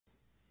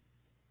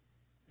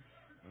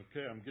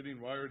Okay, I'm getting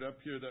wired up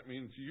here. That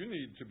means you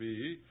need to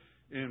be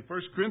in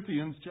 1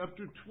 Corinthians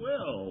chapter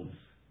 12.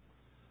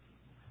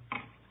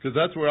 Because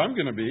that's where I'm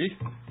going to be.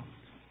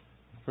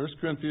 1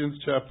 Corinthians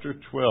chapter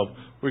 12.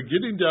 We're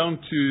getting down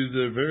to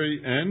the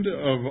very end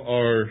of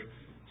our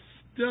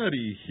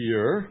study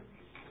here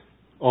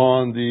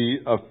on the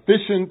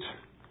efficient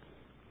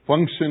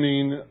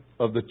functioning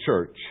of the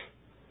church.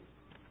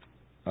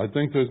 I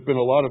think there's been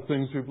a lot of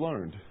things we've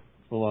learned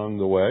along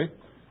the way.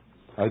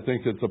 I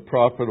think it's a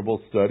profitable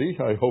study.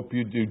 I hope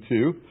you do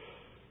too.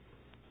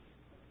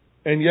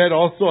 And yet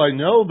also I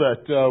know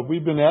that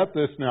we've been at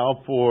this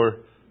now for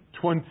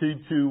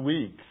 22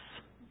 weeks.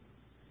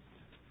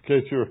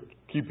 In case you're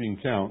keeping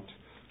count.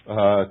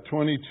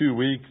 22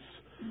 weeks.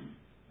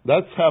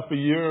 That's half a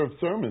year of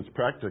sermons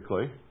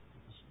practically.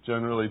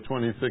 Generally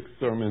 26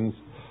 sermons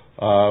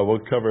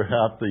will cover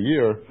half the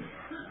year.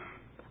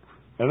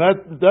 And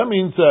that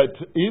means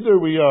that either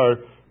we are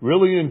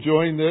really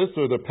enjoying this,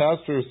 or the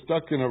pastor is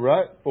stuck in a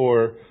rut,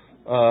 or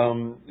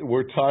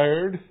we're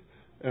tired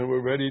and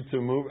we're ready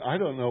to move. I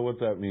don't know what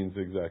that means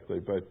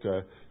exactly, but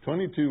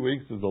 22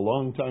 weeks is a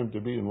long time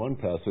to be in one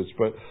passage,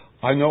 but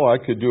I know I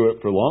could do it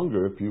for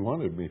longer if you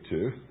wanted me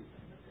to.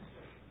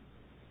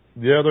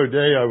 The other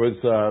day I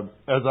was,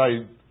 as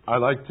I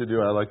like to do,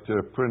 I like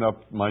to print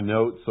up my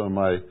notes on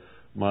my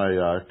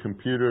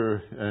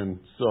computer, and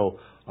so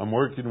I'm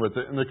working with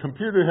it. And the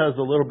computer has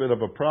a little bit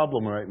of a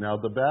problem right now.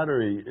 The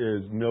battery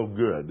is no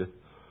good,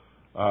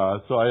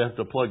 so I have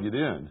to plug it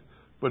in.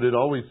 But it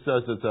always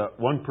says it's at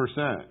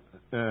 1%,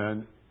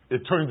 and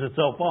it turns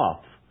itself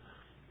off,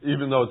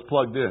 even though it's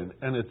plugged in.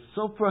 And it's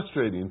so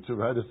frustrating to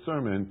write a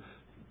sermon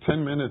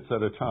 10 minutes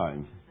at a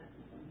time.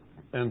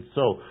 And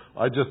so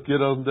I just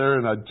get on there,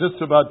 and I'm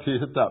just about to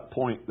hit that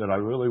point that I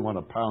really want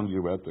to pound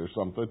you at or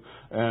something,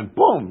 and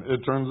boom, it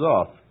turns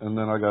off. And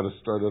then I got to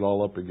start it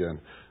all up again.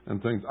 And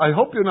things. I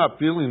hope you're not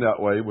feeling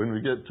that way when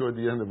we get toward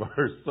the end of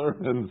our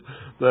sermons,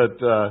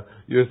 that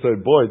you say,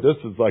 boy, this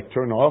is like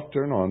turn off,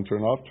 turn on,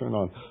 turn off, turn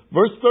on.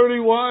 Verse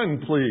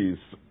 31, please.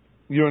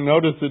 You'll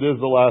notice it is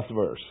the last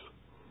verse.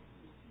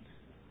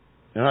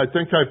 And I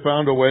think I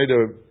found a way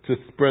to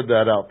spread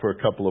that out for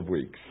a couple of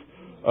weeks.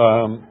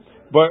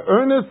 But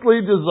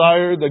earnestly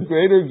desire the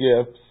greater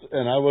gifts,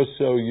 and I will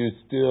show you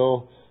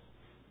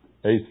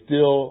a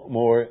still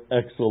more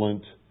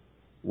excellent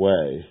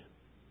way.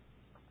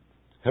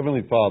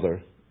 Heavenly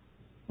Father,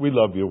 we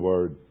love your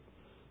word.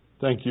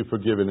 Thank you for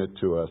giving it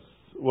to us.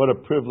 What a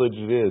privilege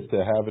it is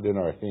to have it in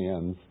our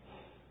hands,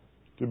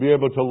 to be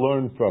able to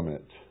learn from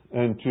it,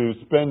 and to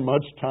spend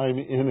much time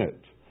in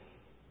it.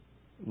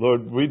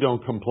 Lord, we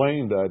don't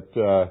complain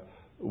that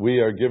we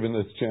are given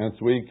this chance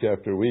week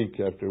after week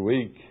after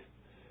week.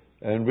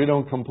 And we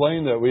don't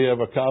complain that we have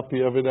a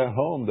copy of it at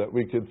home that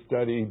we could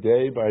study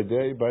day by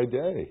day by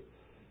day.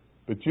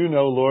 But you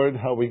know, Lord,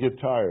 how we get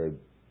tired.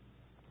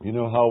 You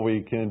know how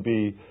we can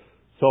be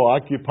so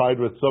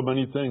occupied with so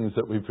many things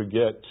that we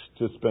forget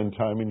to spend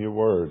time in your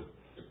word.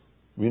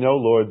 We know,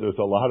 Lord, there's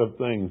a lot of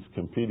things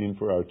competing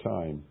for our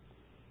time.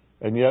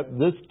 And yet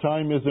this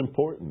time is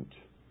important.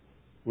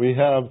 We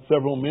have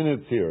several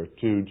minutes here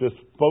to just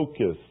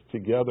focus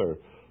together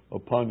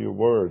upon your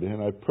word.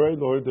 And I pray,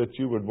 Lord, that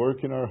you would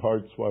work in our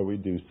hearts while we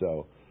do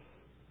so.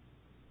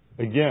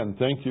 Again,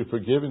 thank you for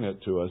giving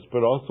it to us,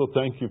 but also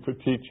thank you for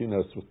teaching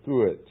us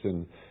through it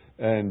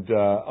and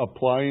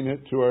applying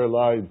it to our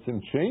lives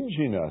and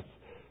changing us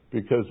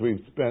because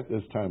we've spent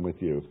this time with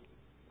you.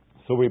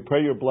 So we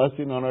pray your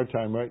blessing on our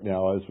time right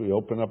now as we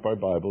open up our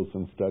Bibles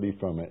and study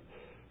from it.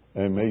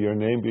 And may your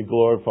name be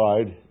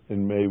glorified,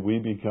 and may we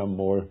become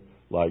more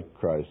like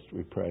Christ.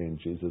 We pray in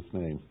Jesus'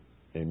 name.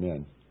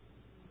 Amen.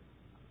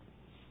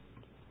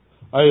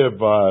 I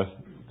will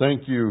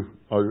thank you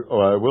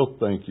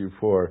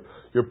for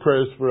your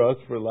prayers for us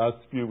for the last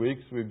few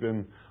weeks. We've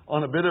been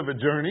on a bit of a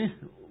journey.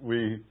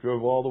 We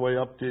drove all the way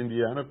up to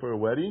Indiana for a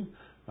wedding.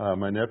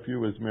 My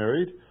nephew was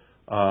married.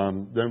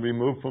 Then we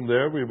moved from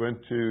there. We went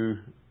to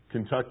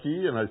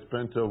Kentucky, and I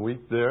spent a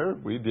week there.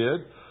 We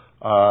did.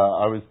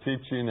 I was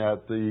teaching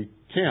at the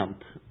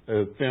camp,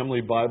 a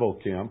family Bible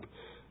camp.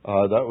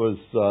 That was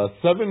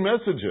 7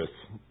 messages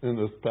in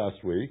this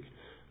past week,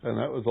 and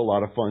that was a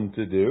lot of fun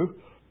to do.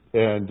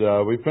 And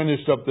we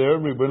finished up there,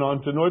 and we went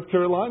on to North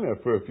Carolina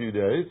for a few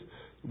days.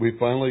 We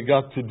finally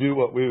got to do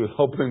what we were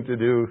hoping to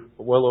do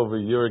well over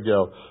a year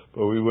ago.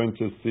 But we went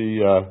to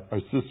see our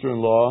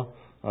sister-in-law.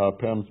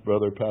 Pam's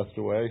brother passed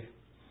away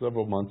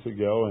several months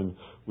ago, and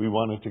we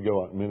wanted to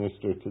go out and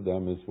minister to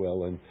them as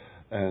well.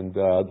 And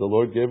the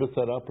Lord gave us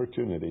that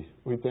opportunity.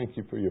 We thank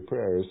you for your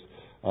prayers.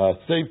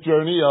 Safe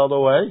journey all the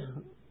way.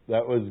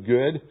 That was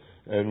good,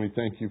 and we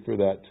thank you for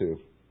that too.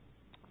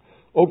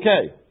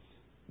 Okay.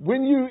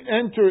 When you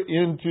enter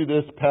into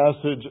this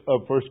passage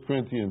of 1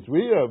 Corinthians,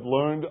 we have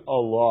learned a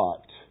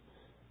lot.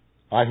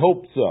 I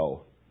hope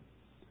so.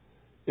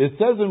 It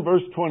says in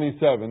verse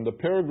 27, the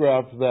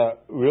paragraph that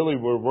really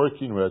we're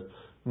working with,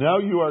 now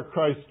you are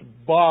Christ's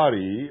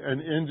body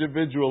and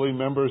individually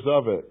members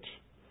of it.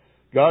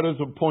 God has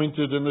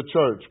appointed in the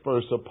church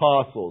first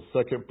apostles,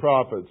 second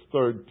prophets,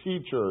 third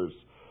teachers,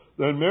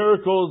 then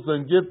miracles,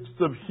 then gifts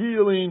of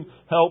healing,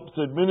 helps,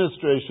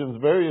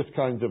 administrations, various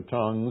kinds of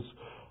tongues.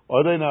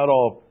 Are they not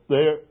all?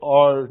 They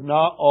are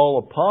not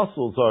all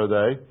apostles, are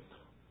they?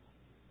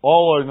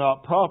 All are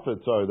not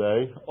prophets, are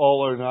they?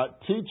 All are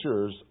not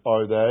teachers,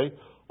 are they?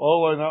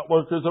 All are not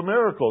workers of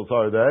miracles,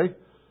 are they?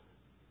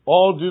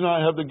 All do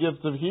not have the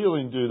gifts of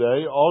healing, do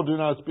they? All do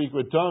not speak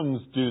with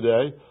tongues, do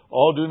they?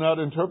 All do not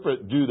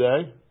interpret, do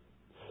they?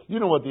 You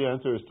know what the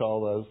answer is to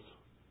all those.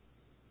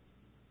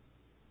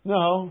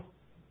 No.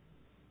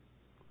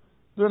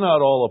 They're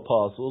not all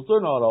apostles.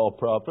 They're not all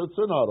prophets.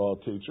 They're not all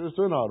teachers.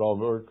 They're not all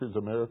workers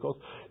of miracles.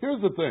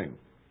 Here's the thing.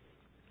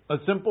 A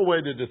simple way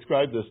to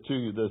describe this to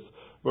you, this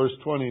verse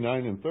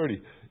 29 and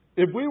 30.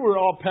 If we were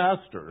all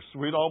pastors,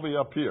 we'd all be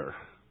up here.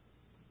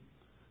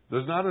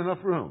 There's not enough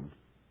room.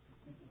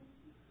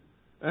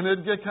 And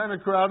it'd get kind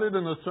of crowded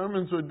and the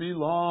sermons would be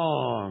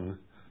long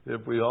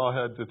if we all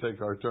had to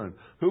take our turn.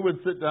 Who would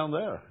sit down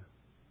there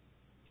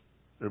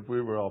if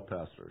we were all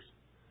pastors?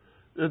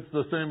 It's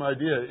the same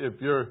idea.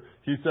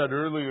 He said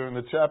earlier in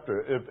the chapter,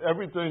 if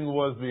everything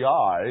was the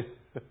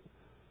eye,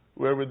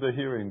 where would the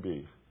hearing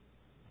be?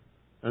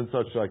 And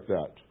such like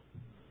that.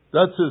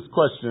 That's his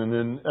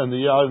question, and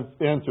the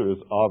answer is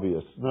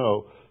obvious.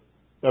 No,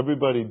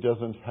 everybody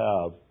doesn't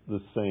have the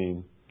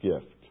same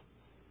gift.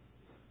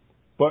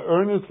 But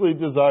earnestly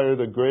desire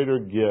the greater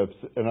gifts,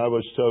 and I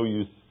will show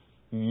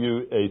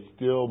you a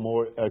still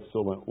more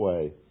excellent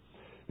way.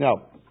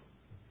 Now,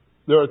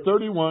 there are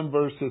 31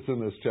 verses in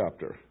this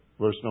chapter.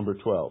 Verse number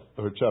 12,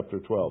 or chapter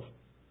 12.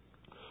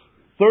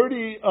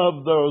 30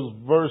 of those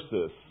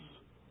verses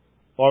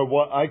are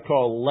what I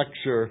call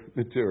lecture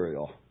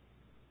material.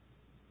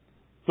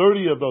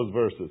 30 of those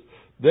verses.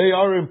 They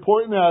are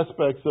important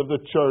aspects of the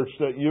church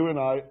that you and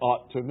I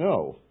ought to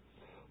know.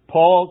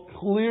 Paul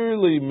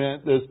clearly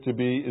meant this to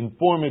be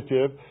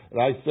informative,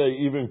 and I say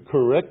even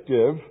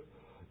corrective,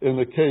 in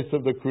the case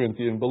of the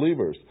Corinthian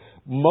believers.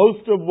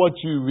 Most of what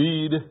you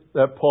read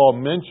that Paul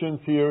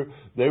mentions here,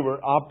 they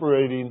were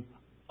operating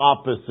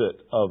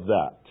opposite of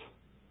that.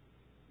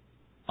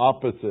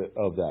 Opposite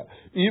of that.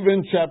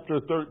 Even chapter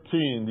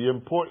 13, the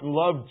important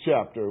love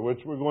chapter, which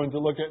we're going to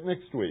look at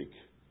next week,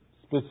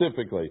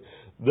 specifically,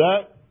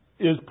 that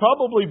is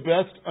probably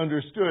best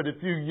understood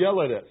if you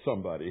yell it at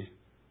somebody,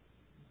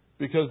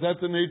 because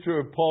that's the nature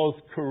of Paul's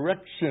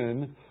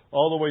correction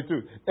all the way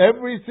through.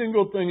 Every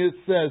single thing it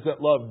says that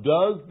love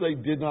does, they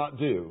did not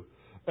do.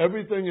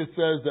 Everything it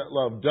says that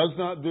love does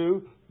not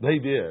do, they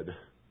did.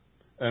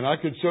 And I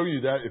could show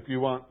you that if you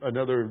want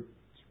another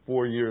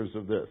 4 years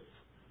of this.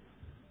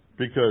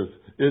 Because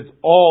it's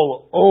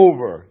all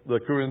over the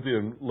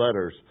Corinthian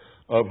letters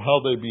of how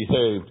they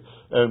behaved.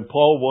 And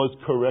Paul was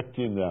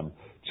correcting them.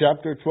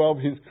 Chapter 12,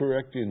 he's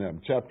correcting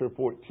them. Chapter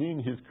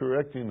 14, he's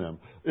correcting them.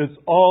 It's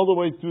all the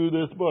way through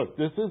this book.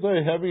 This is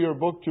a heavier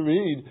book to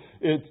read.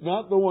 It's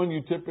not the one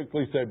you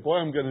typically say, boy,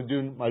 I'm going to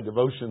do my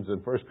devotions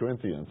in 1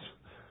 Corinthians.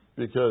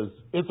 Because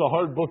it's a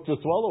hard book to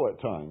swallow at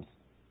times.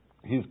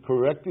 He's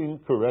correcting.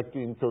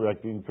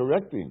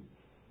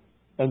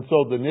 And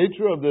so the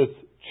nature of this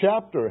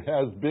chapter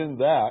has been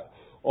that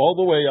all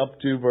the way up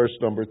to verse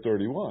number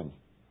 31.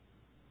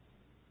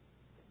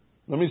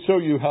 Let me show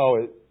you how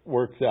it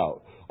works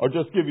out. I'll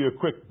just give you a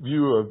quick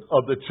view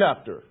of the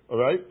chapter. All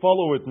right?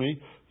 Follow with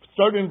me.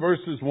 Start in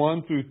verses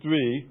 1 through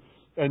 3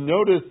 and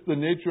notice the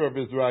nature of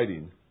his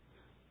writing.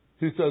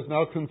 He says,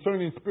 now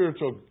concerning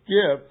spiritual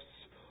gifts,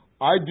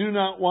 I do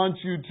not want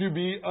you to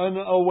be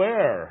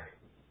unaware.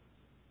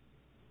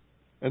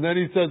 And then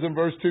he says in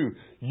verse 2,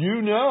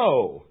 you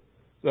know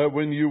that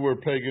when you were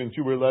pagans,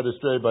 you were led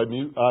astray by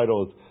mute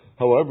idols,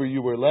 however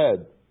you were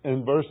led.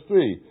 In verse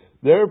 3,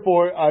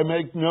 therefore I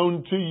make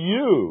known to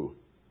you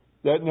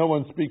that no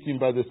one speaking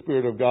by the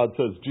Spirit of God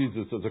says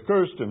Jesus is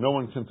accursed, and no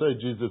one can say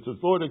Jesus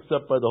is Lord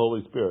except by the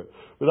Holy Spirit.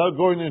 Without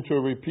going into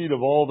a repeat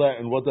of all that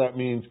and what that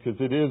means, because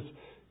it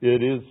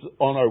is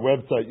on our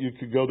website. You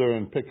could go there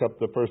and pick up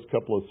the first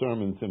couple of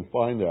sermons and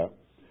find that.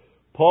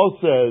 Paul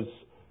says,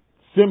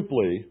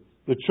 simply,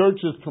 the church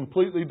is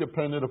completely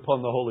dependent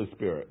upon the Holy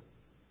Spirit.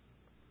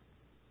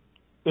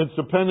 It's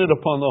dependent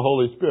upon the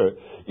Holy Spirit.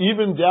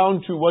 Even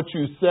down to what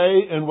you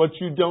say and what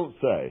you don't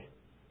say.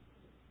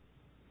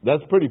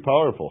 That's pretty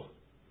powerful.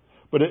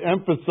 But it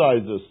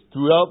emphasizes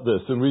throughout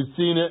this, and we've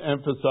seen it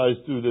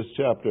emphasized through this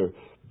chapter,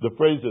 the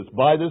phrases,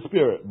 by the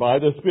Spirit, by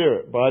the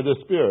Spirit, by the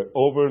Spirit,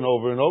 over and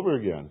over and over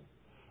again.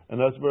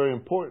 And that's very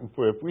important,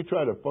 for if we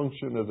try to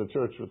function as a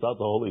church without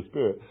the Holy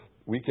Spirit,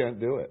 we can't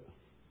do it.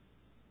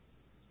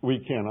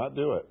 We cannot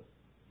do it.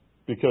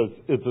 Because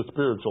it's a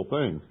spiritual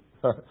thing.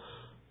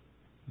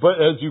 But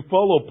as you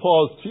follow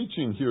Paul's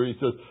teaching here, he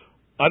says,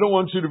 I don't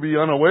want you to be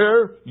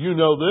unaware. You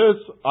know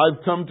this.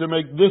 I've come to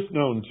make this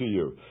known to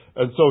you.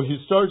 And so he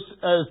starts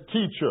as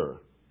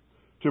teacher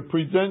to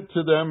present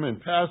to them in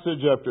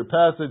passage after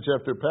passage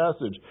after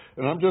passage.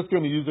 And I'm just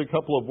going to use a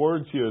couple of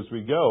words here as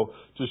we go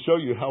to show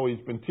you how he's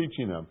been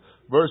teaching them.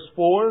 Verse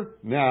 4,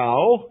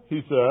 now,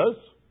 he says.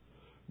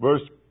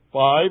 Verse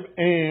 5,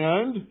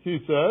 and, he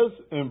says.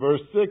 In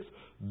verse 6,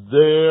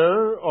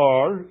 there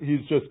are,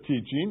 he's just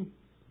teaching.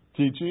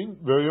 teaching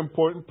very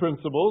important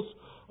principles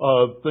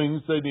of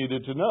things they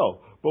needed to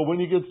know. But when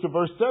he gets to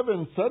verse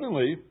 7,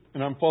 suddenly,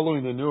 and I'm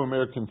following the New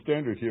American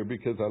Standard here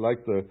because I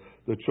like the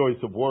choice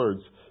of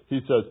words, he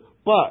says,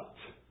 but.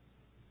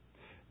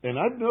 And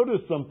I've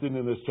noticed something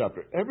in this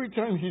chapter. Every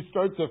time he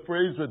starts a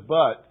phrase with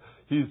but,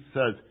 he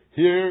says,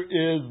 here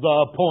is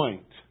the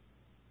point.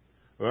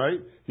 Right?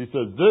 He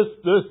says this,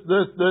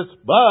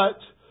 but,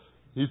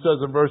 he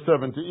says in verse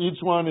 7, to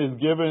each one is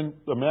given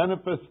the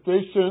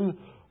manifestation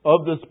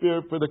of the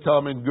Spirit for the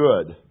common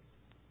good.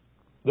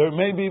 There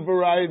may be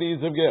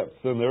varieties of gifts,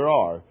 and there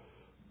are,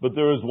 but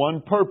there is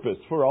one purpose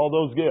for all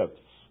those gifts.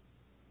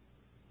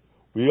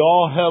 We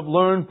all have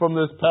learned from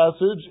this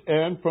passage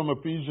and from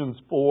Ephesians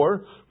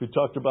 4. We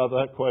talked about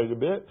that quite a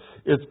bit.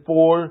 It's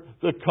for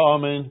the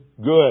common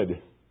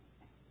good.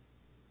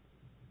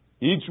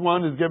 Each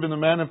one is given the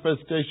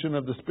manifestation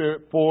of the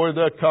Spirit for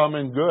the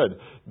common good.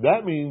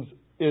 That means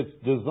it's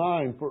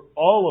designed for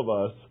all of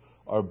us.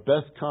 Our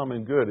best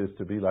common good is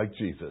to be like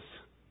Jesus.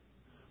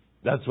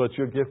 That's what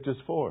your gift is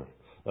for.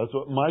 That's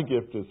what my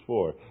gift is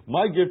for.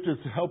 My gift is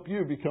to help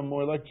you become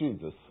more like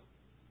Jesus.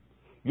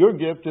 Your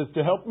gift is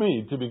to help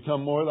me to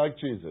become more like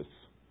Jesus.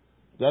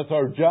 That's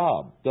our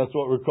job. That's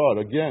what we're called.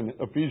 Again,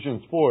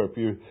 Ephesians 4, if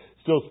you're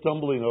still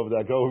stumbling over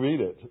that, go read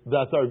it.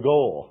 That's our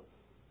goal.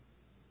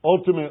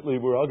 Ultimately,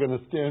 we're all going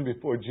to stand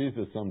before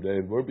Jesus someday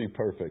and we'll be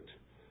perfect.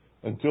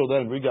 Until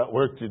then, we got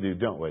work to do,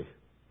 don't we?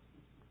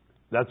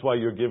 That's why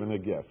you're given a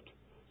gift.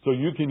 So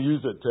you can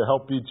use it to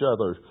help each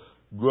other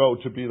grow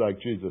to be like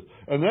Jesus.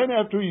 And then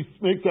after he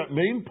makes that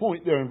main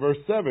point there in verse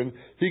 7,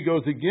 he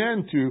goes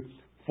again to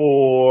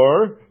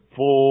for.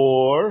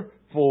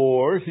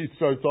 He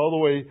starts all the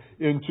way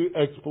into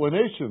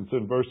explanations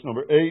in verse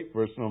number 8,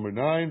 verse number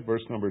 9,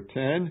 verse number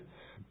 10.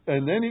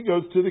 And then he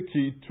goes to the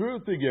key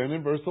truth again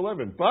in verse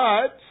 11.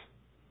 But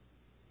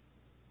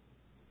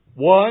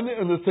one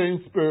and the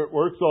same Spirit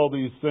works all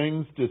these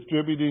things,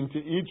 distributing to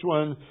each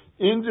one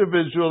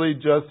individually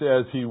just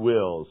as He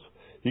wills.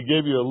 He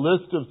gave you a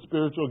list of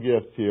spiritual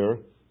gifts here,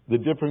 the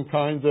different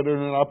kinds that are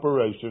in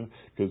operation,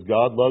 because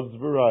God loves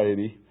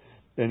variety.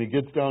 And he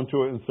gets down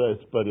to it and says,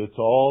 but it's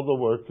all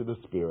the work of the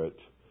Spirit.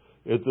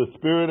 It's the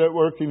Spirit at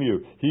work in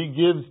you. He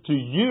gives to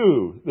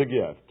you the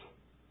gift,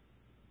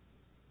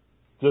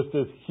 just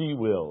as He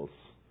wills.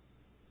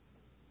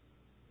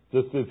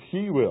 Just as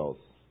He wills.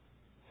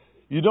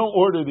 You don't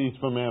order these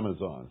from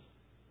Amazon.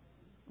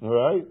 All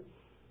right?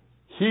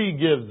 He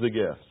gives the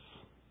gifts.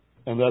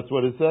 And that's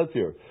what it says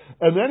here.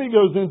 And then he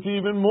goes into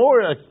even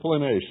more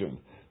explanation.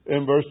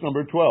 In verse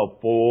number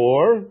 12,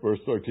 for. Verse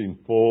 13,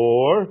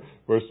 for.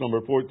 Verse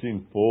number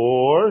 14,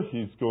 for.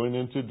 He's going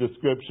into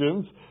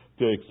descriptions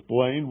to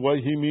explain what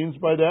he means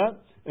by that.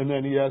 And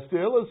then he has to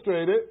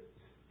illustrate it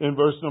in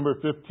verse number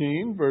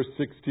 15, verse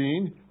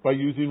 16, by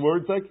using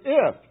words like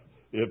if.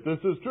 If this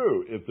is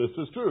true, if this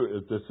is true,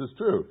 if this is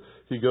true.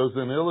 He goes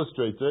and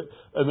illustrates it.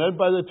 And then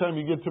by the time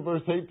you get to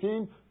verse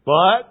 18,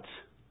 but,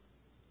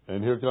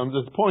 and here comes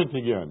his point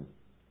again.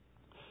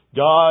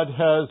 God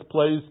has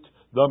placed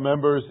the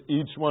members,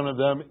 each one of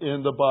them,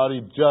 in the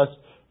body just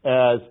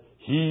as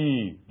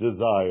He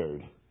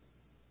desired.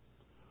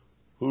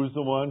 Who's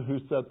the one who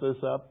set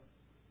this up?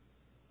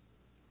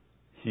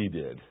 He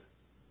did.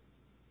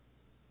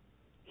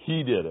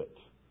 He did it.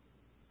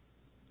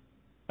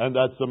 And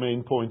that's the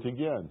main point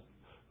again.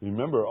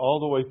 Remember, all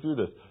the way through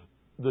this,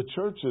 the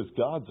church is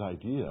God's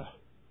idea.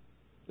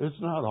 It's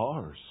not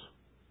ours.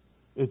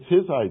 It's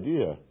His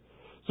idea.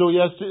 So he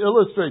has to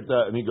illustrate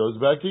that, and he goes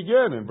back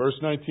again in verse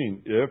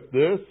 19. If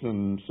this,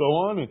 and so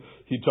on. And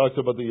he talks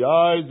about the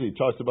eyes, he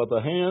talks about the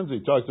hands,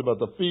 he talks about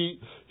the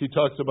feet, he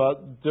talks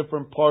about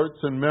different parts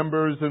and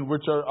members, and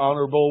which are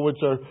honorable,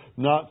 which are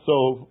not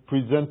so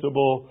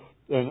presentable,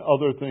 and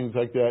other things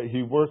like that.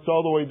 He works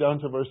all the way down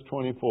to verse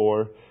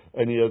 24,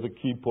 and he has a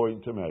key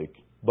point to make.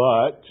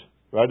 But,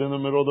 right in the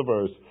middle of the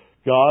verse,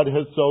 God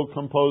has so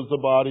composed the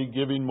body,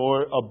 giving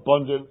more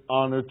abundant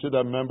honor to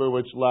that member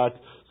which lacks,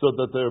 so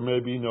that there may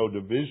be no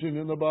division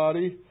in the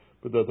body,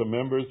 but that the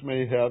members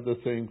may have the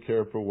same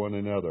care for one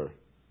another.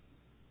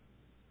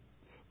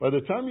 By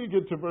the time you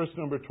get to verse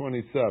number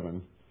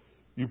 27,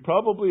 you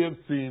probably have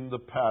seen the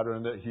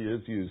pattern that he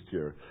has used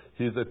here.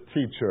 He's a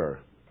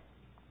teacher.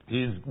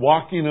 He's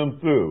walking them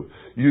through,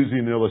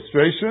 using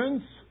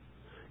illustrations,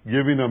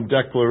 giving them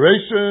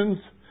declarations,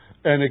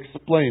 and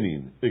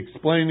explaining.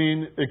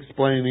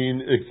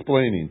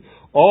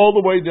 All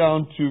the way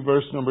down to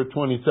verse number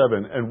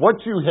 27. And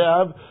what you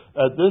have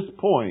at this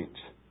point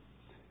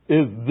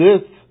is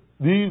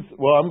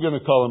I'm going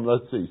to call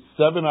them,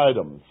 7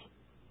 items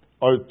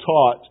are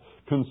taught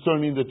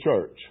concerning the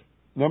church.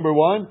 Number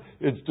 1,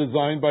 it's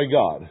designed by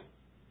God.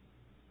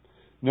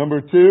 Number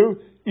 2,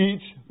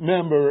 each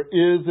member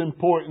is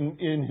important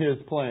in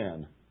His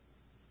plan.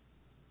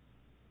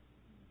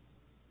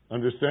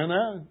 Understand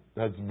that?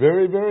 That's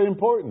very, very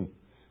important.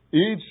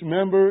 Each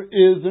member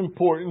is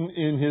important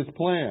in His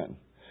plan.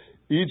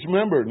 Each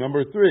member,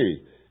 number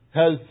 3,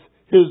 has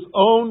his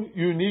own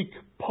unique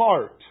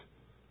part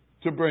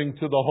to bring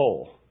to the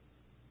whole.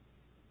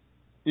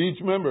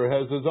 Each member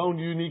has his own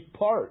unique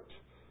part.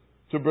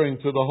 to bring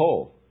to the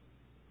whole.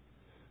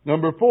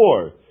 Number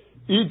 4,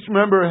 each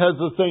member has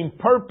the same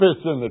purpose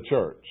in the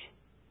church: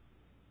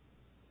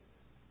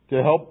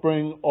 to help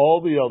bring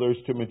all the others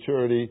to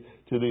maturity,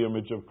 to the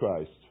image of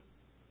Christ.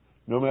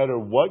 No matter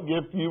what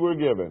gift you were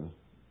given,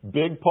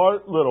 big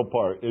part, little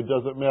part, it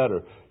doesn't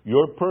matter.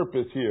 Your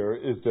purpose here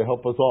is to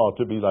help us all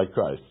to be like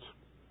Christ.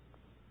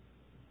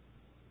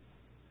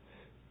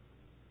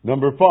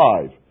 Number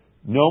 5,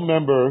 no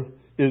member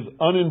is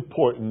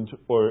unimportant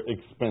or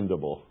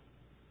expendable.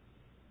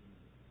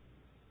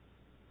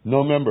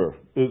 No member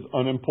is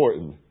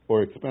unimportant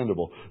or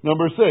expendable.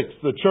 Number 6,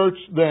 the church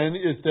then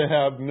is to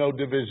have no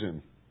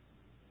division.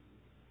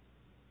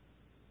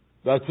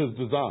 That's His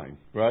design,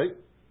 right?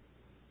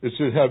 It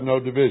should have no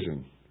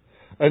division.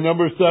 And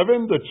number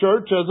 7, the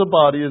church as a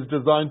body is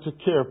designed to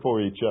care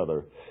for each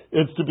other.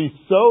 It's to be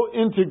so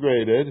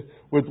integrated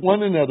with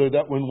one another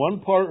that when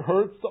one part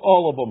hurts,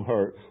 all of them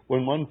hurt.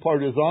 When one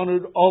part is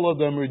honored, all of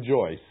them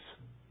rejoice.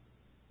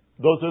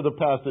 Those are the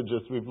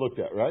passages we've looked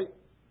at, right?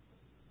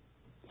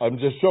 I'm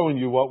just showing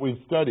you what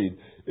we've studied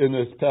in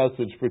this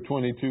passage for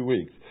 22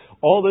 weeks.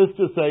 All this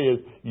to say is,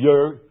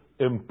 you're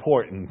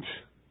important.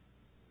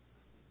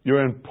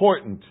 You're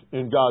important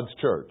in God's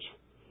church.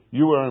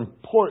 You are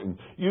important.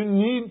 You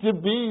need to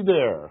be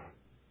there,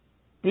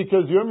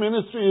 because your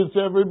ministry is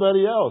to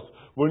everybody else.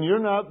 When you're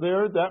not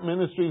there, that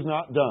ministry is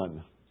not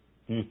done.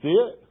 Do you see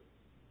it?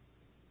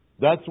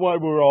 That's why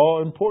we're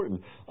all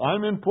important.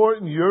 I'm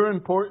important. You're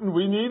important.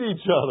 We need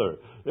each other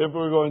if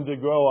we're going to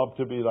grow up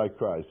to be like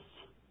Christ.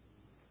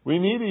 We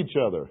need each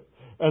other.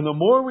 And the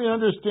more we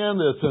understand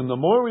this and the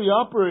more we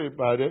operate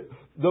by it,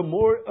 the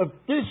more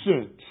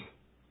efficient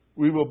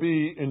we will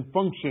be in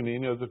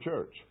functioning as a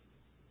church.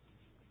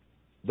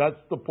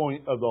 That's the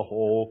point of the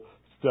whole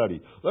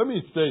study. Let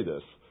me say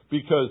this,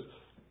 because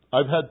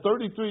I've had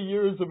 33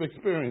 years of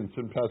experience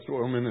in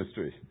pastoral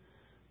ministry.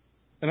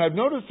 And I've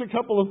noticed a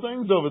couple of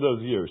things over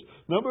those years.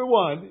 Number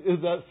 1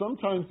 is that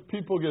sometimes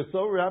people get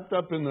so wrapped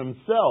up in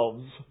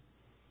themselves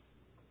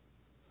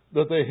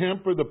that they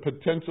hamper the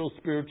potential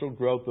spiritual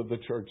growth of the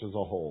church as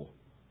a whole.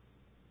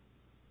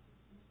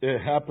 It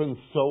happens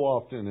so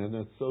often, and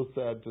it's so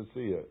sad to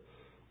see it.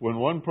 When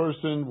one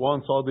person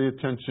wants all the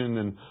attention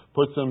and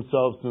puts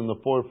themselves in the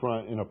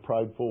forefront in a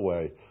prideful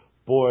way,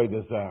 boy,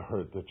 does that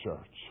hurt the church.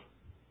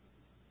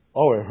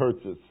 Oh, it hurts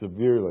it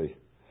severely.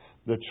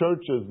 The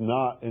church is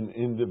not an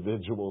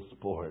individual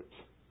sport.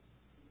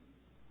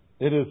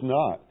 It is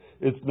not.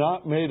 It's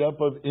not made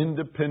up of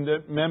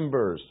independent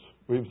members.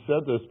 We've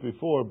said this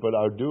before, but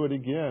I'll do it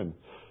again.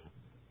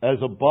 As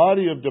a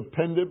body of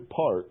dependent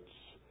parts,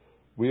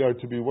 we are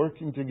to be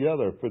working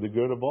together for the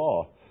good of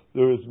all.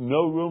 There is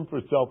no room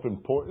for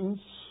self-importance.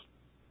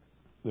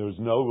 There is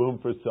no room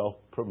for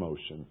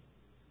self-promotion.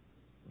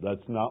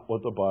 That's not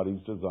what the body's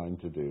designed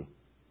to do.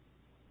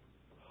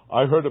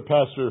 I heard a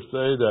pastor say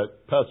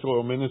that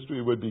pastoral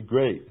ministry would be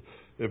great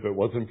if it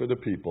wasn't for the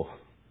people.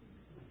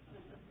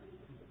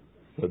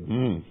 I said,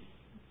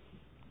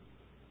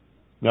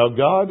 Now,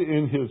 God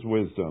in His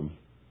wisdom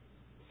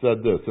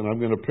said this, and I'm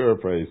going to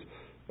paraphrase,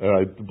 and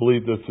I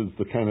believe this is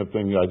the kind of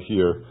thing I'd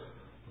hear.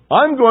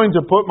 I'm going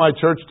to put my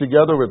church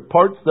together with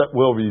parts that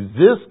will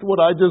resist what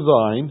I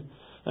design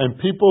and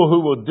people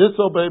who will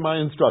disobey my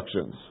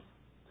instructions.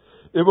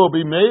 It will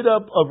be made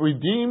up of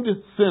redeemed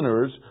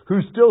sinners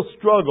who still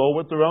struggle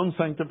with their own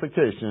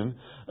sanctification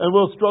and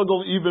will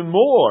struggle even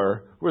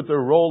more with their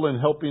role in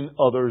helping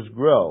others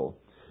grow.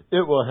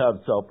 It will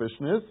have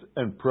selfishness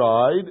and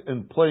pride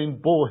and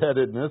plain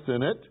bullheadedness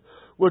in it,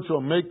 which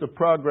will make the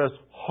progress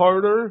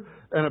harder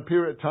and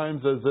appear at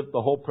times as if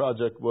the whole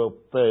project will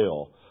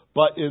fail.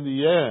 But in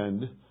the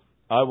end,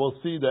 I will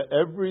see that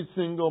every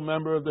single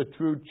member of the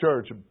true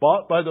church,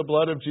 bought by the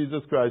blood of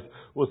Jesus Christ,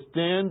 will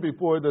stand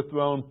before the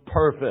throne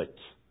perfect,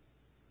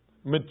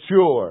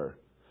 mature,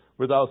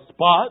 without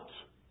spot,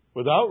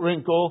 without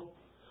wrinkle,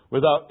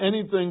 without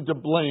anything to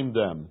blame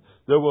them.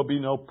 There will be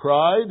no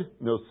pride,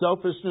 no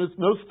selfishness,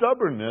 no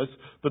stubbornness,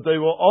 but they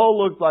will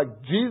all look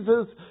like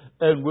Jesus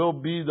and will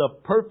be the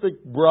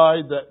perfect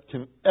bride that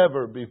can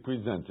ever be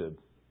presented.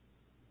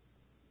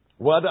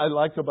 What I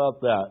like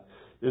about that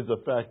is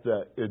the fact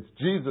that it's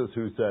Jesus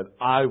who said,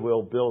 I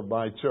will build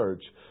my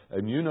church.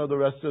 And you know the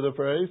rest of the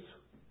phrase?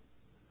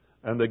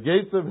 And the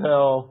gates of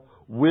hell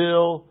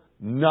will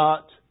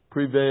not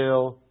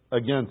prevail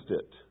against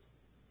it.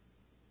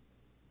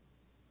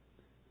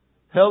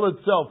 Hell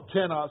itself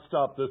cannot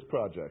stop this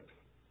project.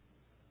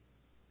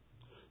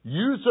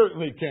 You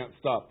certainly can't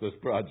stop this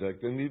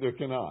project, and neither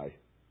can I.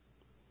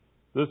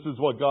 This is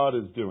what God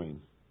is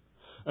doing.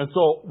 And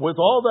so, with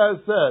all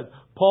that said,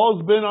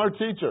 Paul's been our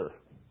teacher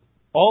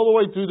all the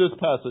way through this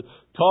passage,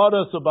 taught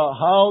us about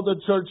how the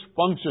church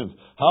functions,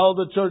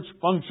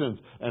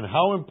 and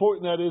how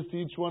important that is to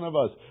each one of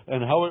us,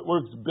 and how it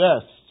works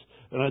best.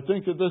 And I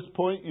think at this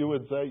point you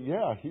would say,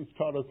 yeah, he's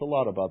taught us a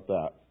lot about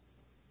that.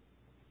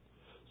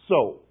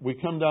 So, we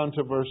come down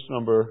to verse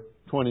number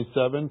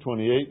 27,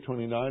 28,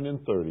 29,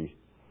 and 30.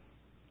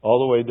 All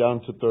the way down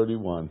to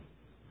 31.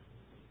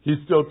 He's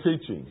still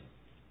teaching.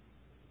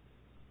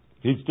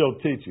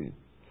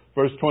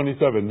 Verse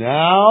 27,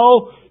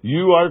 now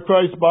you are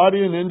Christ's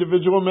body and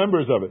individual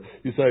members of it.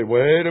 You say,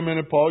 wait a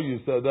minute, Paul, you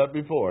said that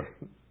before.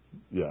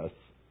 Yes.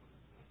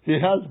 He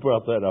has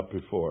brought that up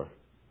before.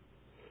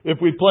 If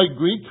we play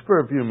Greek for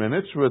a few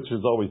minutes, which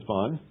is always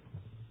fun,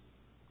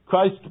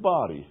 Christ's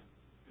body.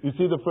 You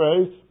see the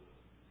phrase?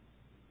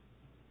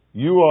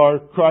 You are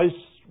Christ's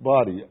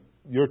body.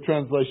 Your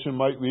translation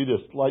might read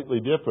it slightly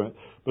different,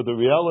 but the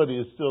reality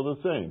is still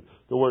the same.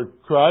 The word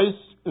Christ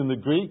in the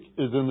Greek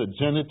is in the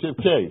genitive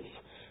case.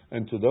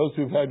 And to those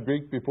who've had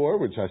Greek before,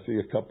 which I see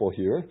a couple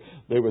here,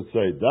 they would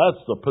say,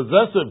 that's the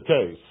possessive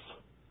case.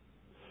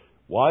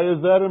 Why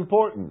is that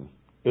important?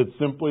 It's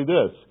simply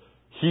this.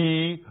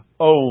 He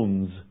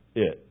owns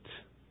it.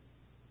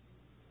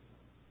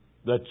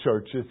 The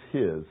church is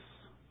His.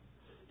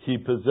 He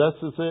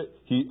possesses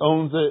it. He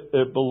owns it.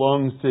 It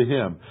belongs to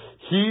Him.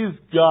 He's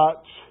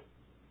got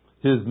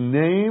His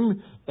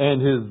name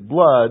and His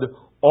blood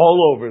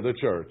all over the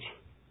church.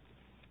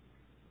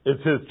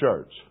 It's His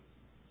church.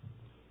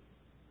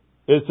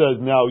 It says,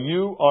 now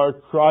you are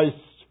Christ's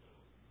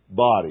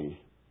body.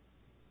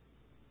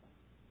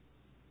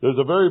 There's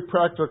a very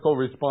practical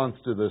response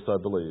to this, I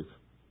believe.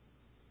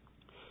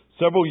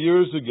 Several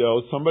years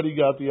ago, somebody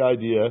got the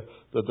idea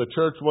that the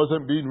church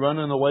wasn't being run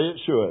in the way it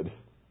should.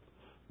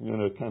 I'm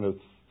going to kind of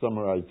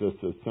summarize this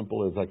as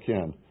simple as I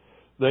can.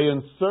 They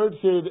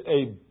inserted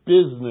a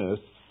business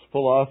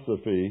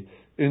philosophy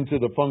into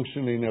the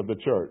functioning of the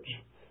church.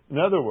 In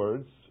other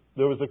words,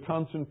 there was a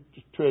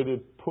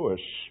concentrated push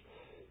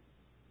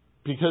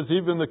because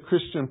even the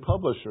Christian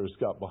publishers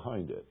got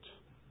behind it.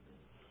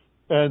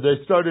 And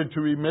they started to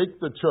remake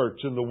the church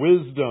in the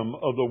wisdom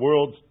of the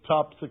world's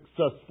top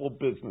successful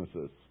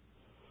businesses.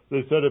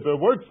 They said, if it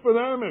works for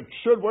them, it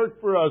should work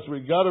for us.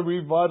 We've got to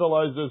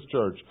revitalize this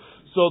church.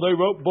 So they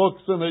wrote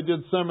books and they did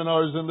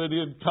seminars and they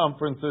did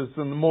conferences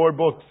and more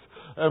books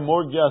and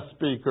more guest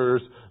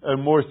speakers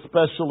and more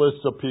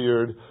specialists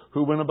appeared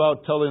who went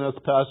about telling us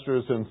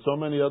pastors and so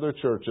many other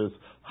churches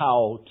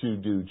how to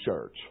do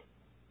church.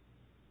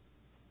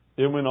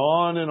 It went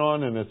on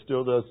and it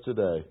still does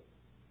today.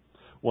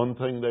 One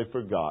thing they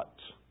forgot.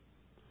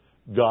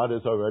 God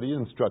has already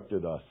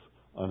instructed us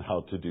on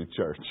how to do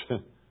church.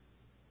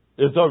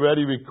 It's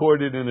already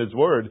recorded in His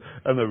Word.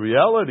 And the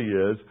reality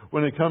is,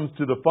 when it comes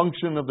to the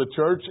function of the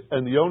church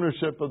and the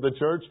ownership of the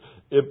church,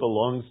 it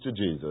belongs to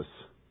Jesus.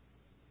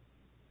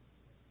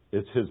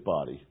 It's His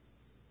body.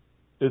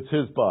 It's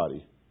His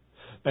body.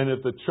 And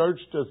if the church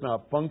does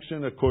not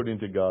function according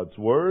to God's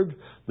Word,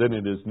 then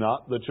it is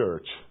not the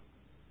church.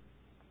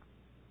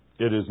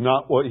 It is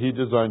not what He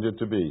designed it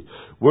to be.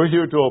 We're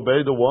here to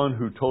obey the one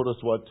who told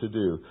us what to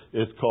do.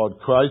 It's called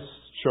Christ's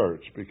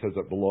church because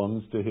it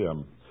belongs to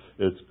Him.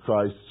 It's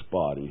Christ's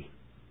body.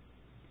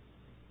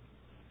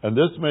 And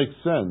this makes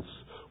sense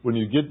when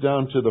you get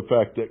down to the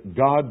fact that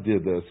God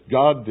did this,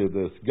 God did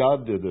this,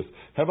 God did this.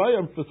 Have I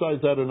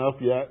emphasized that enough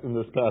yet in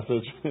this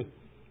passage?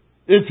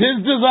 It's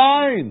His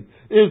design.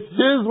 It's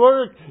His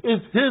work.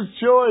 It's His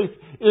choice.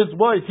 It's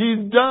what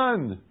He's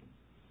done.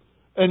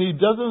 And He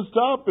doesn't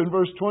stop in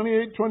verse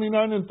 28,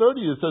 29, and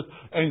 30. It says,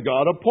 and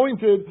God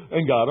appointed,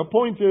 and God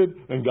appointed,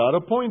 and God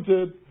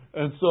appointed.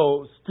 And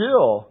so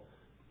still,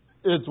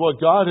 it's what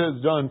God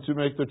has done to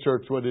make the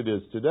church what it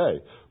is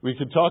today. We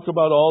could talk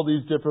about all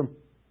these different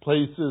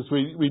places.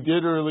 We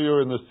did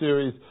earlier in the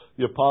series,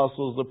 the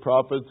apostles, the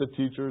prophets, the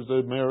teachers,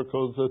 the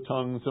miracles, the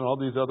tongues, and all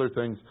these other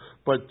things.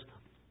 But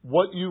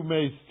what you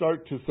may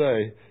start to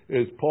say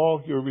is,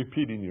 Paul, you're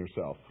repeating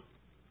yourself.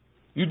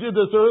 You did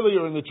this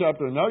earlier in the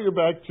chapter, and now you're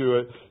back to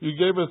it. You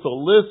gave us a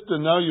list,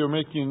 and now you're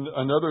making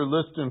another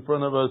list in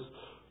front of us.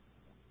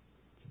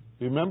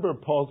 Remember,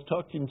 Paul's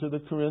talking to the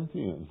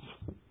Corinthians.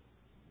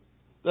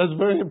 That's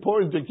very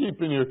important to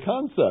keep in your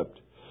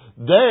concept.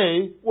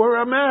 They were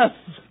a mess.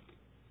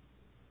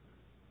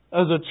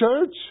 As a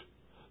church,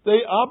 they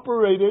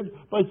operated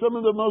by some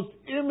of the most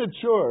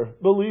immature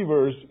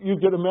believers you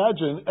could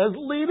imagine as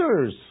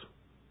leaders.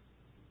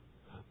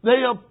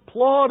 They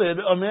applauded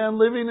a man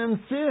living in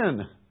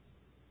sin.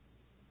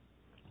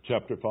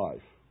 Chapter 5.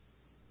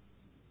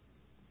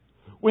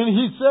 When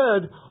he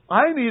said,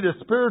 I need a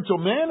spiritual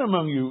man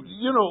among you,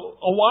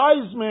 a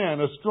wise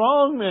man, a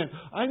strong man.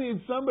 I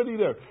need somebody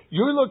there.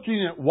 You're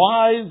looking at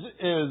wise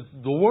as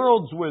the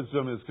world's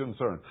wisdom is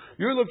concerned.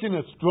 You're looking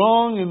at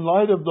strong in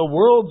light of the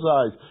world's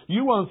eyes.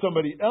 You want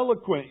somebody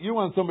eloquent. You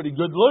want somebody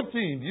good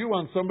looking. You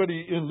want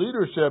somebody in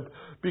leadership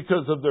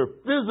because of their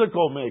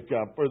physical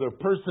makeup or their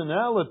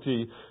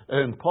personality.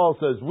 And Paul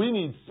says, we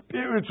need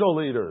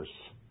spiritual leaders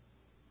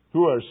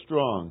who are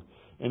strong.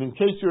 And in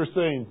case you're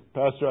saying,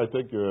 Pastor, I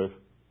think you're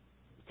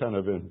kind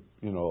of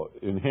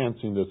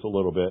enhancing this a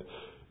little bit,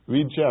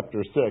 read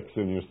chapter 6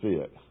 and you see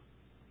it.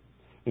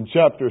 In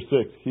chapter 6,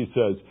 he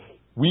says,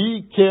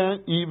 we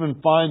can't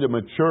even find a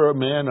mature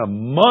man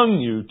among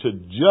you to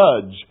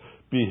judge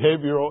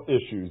behavioral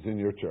issues in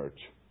your church.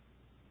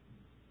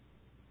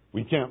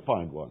 We can't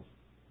find one.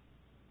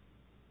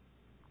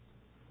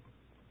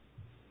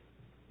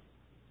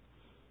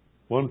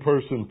 One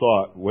person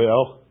thought,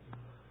 well,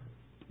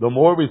 the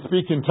more we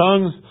speak in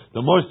tongues,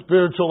 the more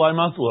spiritual I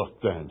must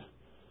look then.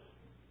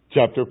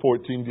 Chapter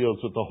 14 deals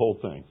with the whole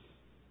thing.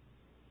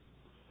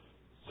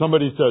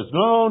 Somebody says,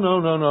 no.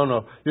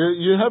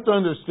 You have to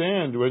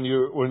understand when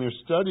you're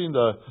studying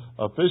the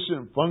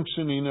efficient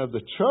functioning of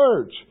the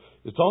church,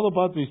 it's all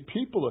about these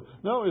people.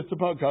 No, it's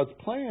about God's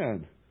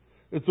plan.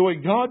 It's the way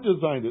God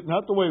designed it,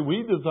 not the way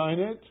we design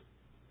it.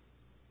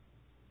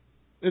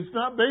 It's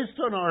not based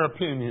on our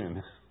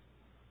opinion.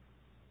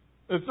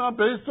 It's not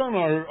based on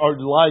our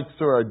likes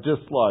or our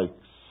dislikes.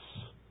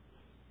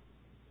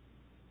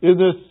 In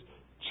this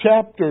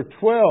chapter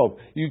 12,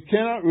 you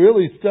cannot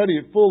really study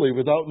it fully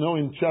without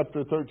knowing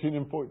chapter 13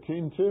 and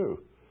 14 too,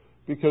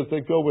 because they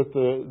go with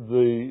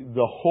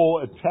the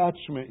whole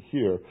attachment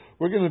here.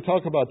 We're going to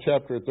talk about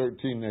chapter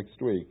 13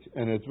 next week,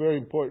 and it's very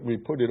important we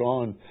put it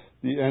on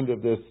the end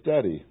of this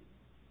study.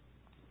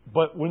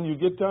 But when you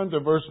get down to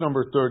verse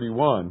number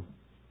 31,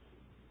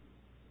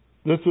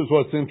 this is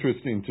what's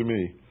interesting to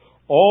me.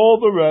 All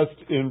the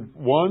rest in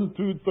 1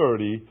 through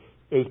 30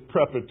 is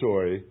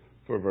preparatory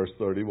for verse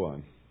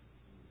 31.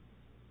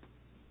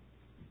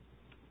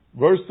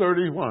 Verse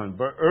 31,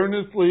 but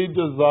earnestly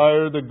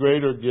desire the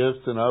greater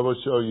gifts, and I will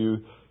show you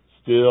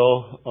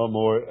still a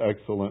more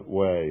excellent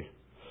way.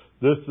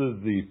 This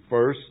is the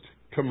first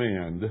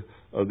command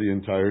of the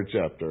entire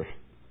chapter.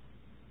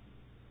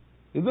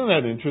 Isn't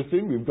that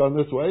interesting? We've gone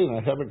this way and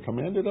I haven't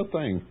commanded a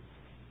thing.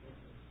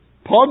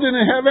 Paul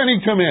didn't have any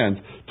commands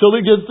till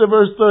he gets to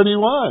verse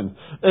 31.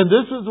 And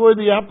this is where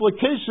the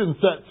application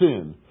sets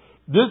in.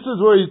 This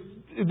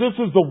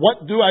is the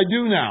what do I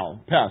do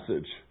now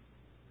passage.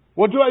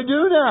 What do I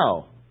do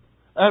now?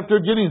 After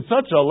getting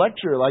such a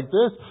lecture like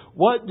this,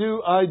 what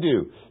do I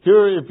do?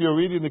 Here, if you're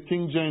reading the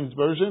King James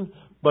Version,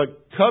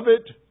 but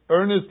covet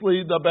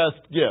earnestly the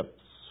best gifts.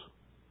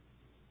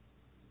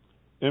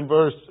 In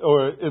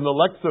the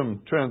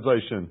Lexham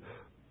translation,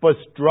 but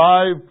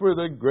strive for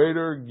the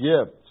greater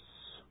gifts.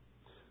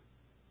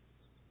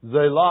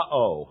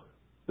 Zelao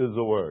is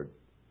the word.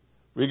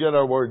 We get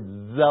our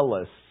word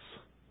zealous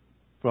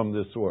from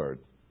this word.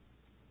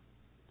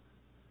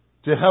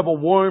 To have a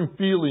warm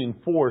feeling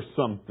for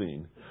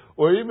something,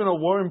 or even a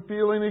warm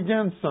feeling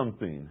against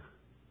something.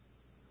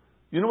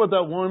 You know what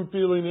that warm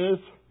feeling is?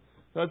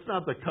 That's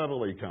not the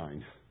cuddly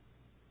kind.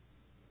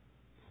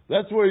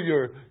 That's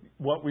where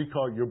what we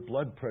call your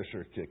blood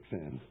pressure kicks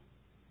in.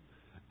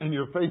 And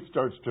your face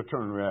starts to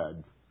turn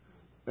red.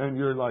 And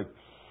you're like,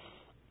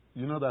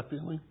 you know that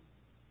feeling?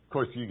 Of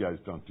course, you guys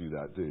don't do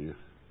that, do you?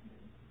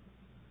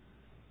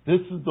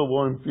 This is the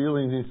warm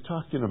feeling he's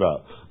talking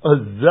about. A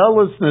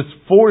zealousness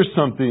for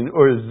something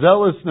or a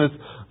zealousness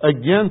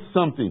against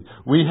something.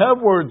 We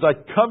have words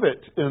like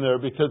covet in there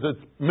because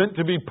it's meant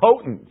to be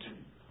potent.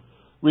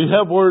 We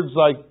have words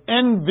like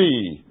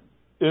envy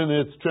in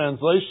its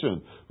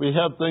translation. We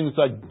have things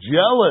like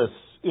jealous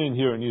in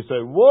here, and you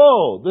say,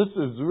 whoa, this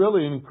is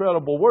really an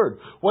incredible word.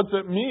 What's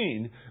it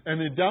mean?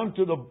 And then down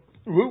to the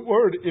root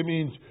word, it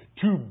means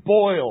to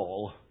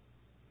boil.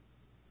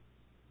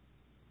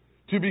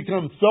 To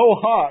become so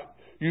hot,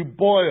 you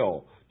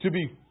boil. To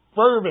be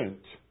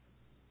fervent.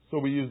 So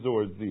we use the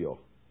word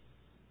zeal.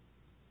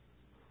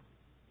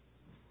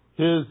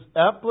 His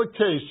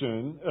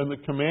application and the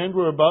command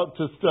we're about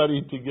to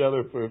study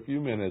together for a few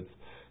minutes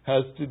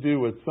has to do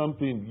with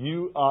something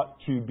you ought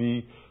to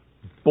be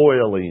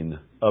boiling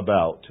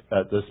about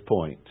at this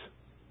point.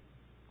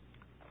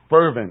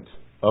 Fervent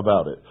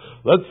about it.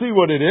 Let's see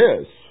what it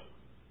is.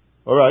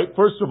 All right,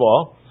 first of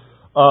all,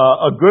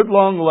 a good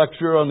long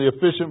lecture on the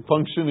efficient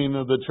functioning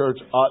of the church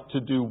ought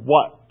to do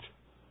what?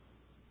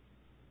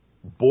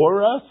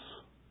 Bore us?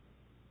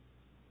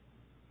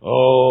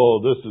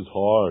 Oh, this is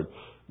hard.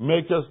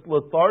 Make us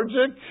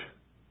lethargic?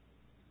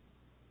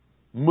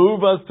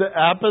 Move us to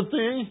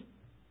apathy?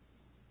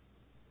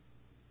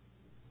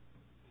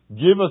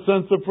 Give a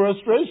sense of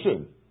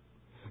frustration.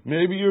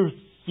 Maybe you've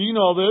seen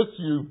all this,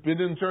 you've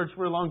been in church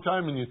for a long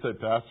time, and you say,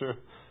 Pastor,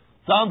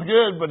 sounds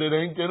good, but it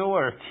ain't going to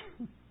work.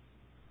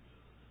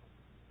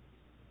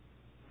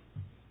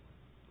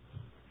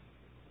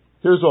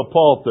 Here's what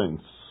Paul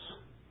thinks.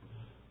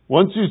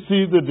 Once you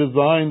see the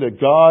design that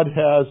God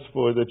has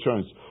for the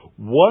church,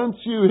 once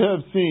you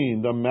have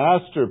seen the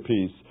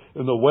masterpiece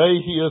in the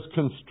way He has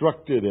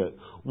constructed it,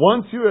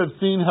 once you have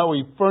seen how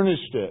He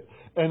furnished it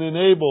and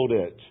enabled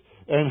it,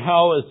 and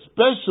how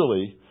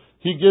especially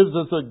He gives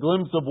us a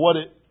glimpse of what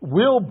it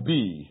will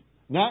be,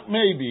 not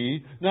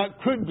maybe,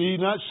 not could be,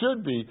 not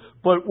should be,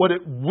 but what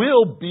it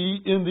will be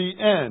in the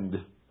end.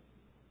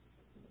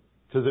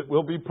 Because it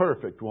will be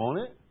perfect, won't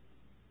it?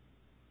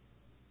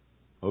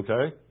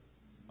 Okay?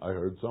 I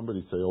heard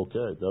somebody say,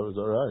 okay, that was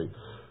all right.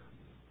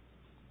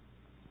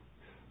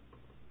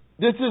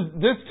 This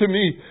to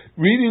me,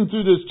 reading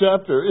through this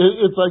chapter,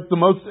 it's like the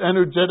most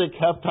energetic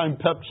halftime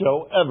pep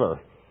show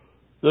ever.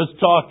 This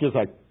talk is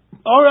like,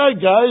 all right,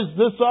 guys,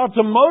 this ought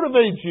to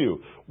motivate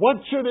you. What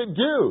should it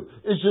do?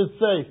 It should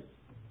say,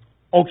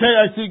 okay,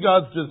 I see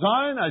God's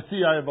design. I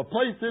see I have a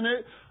place in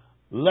it.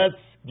 Let's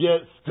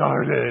get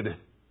started.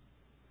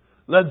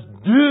 Let's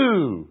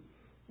do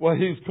what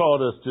He's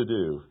called us to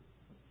do.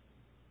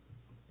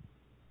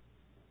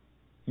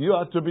 You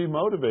ought to be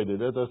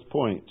motivated at this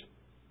point.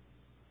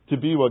 to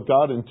be what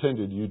God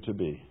intended you to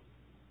be.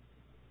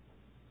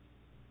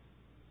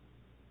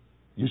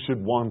 You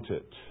should want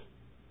it.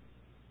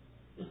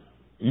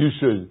 You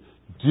should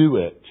do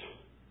it.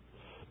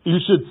 You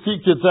should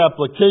seek its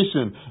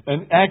application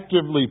and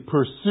actively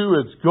pursue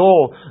its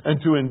goal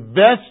and to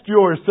invest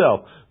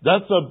yourself.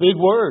 That's a big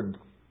word.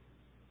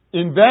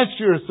 Invest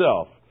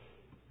yourself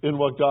in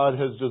what God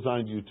has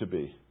designed you to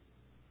be.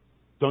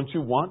 Don't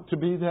you want to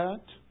be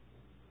that?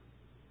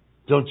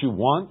 Don't you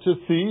want to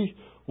see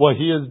what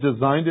He has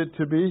designed it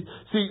to be?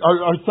 See,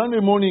 our Sunday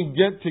morning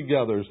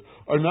get-togethers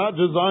are not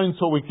designed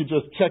so we could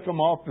just check them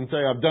off and say,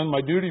 I've done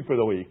my duty for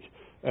the week,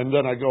 and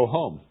then I go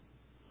home.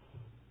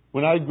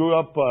 When I grew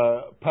up,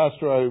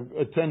 pastor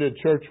I attended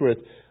church with,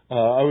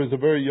 I was a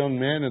very young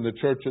man in the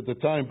church at the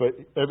time, but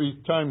every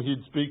time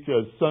he'd speak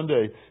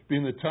Sunday,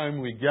 being the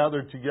time we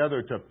gathered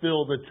together to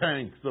fill the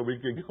tank so we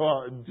could go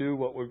out and do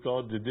what we're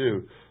called to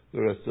do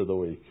the rest of the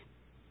week.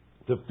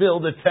 To fill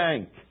the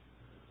tank.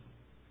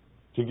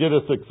 To get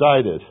us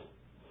excited.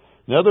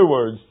 In other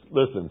words,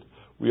 listen,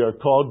 we are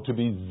called to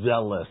be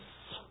zealous,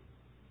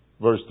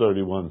 verse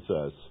 31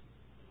 says.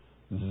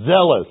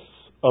 Zealous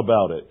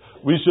about it.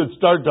 We should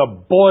start to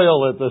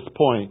boil at this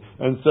point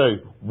and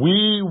say,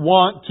 we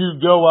want to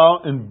go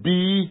out and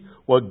be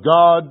what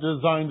God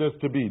designed us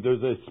to be.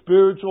 There's a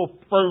spiritual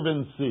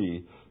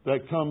fervency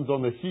that comes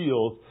on the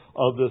heels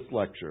of this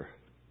lecture.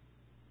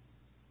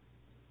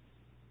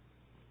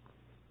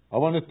 I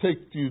want to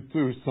take you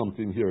through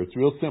something here. It's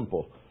real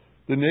simple.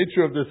 The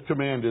nature of this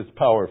command is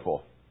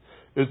powerful.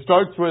 It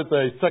starts with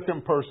a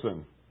second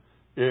person.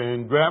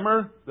 In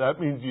grammar, that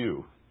means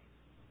you.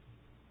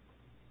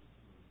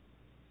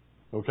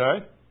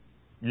 Okay?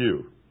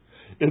 You.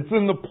 It's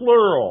in the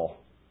plural.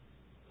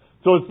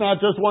 So it's not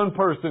just one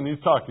person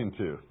He's talking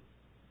to.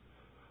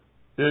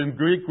 In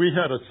Greek, we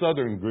had a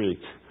southern Greek.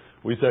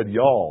 We said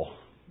y'all.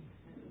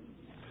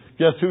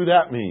 Guess who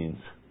that means?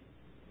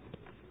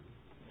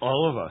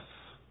 All of us.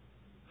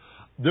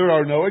 There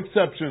are no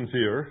exceptions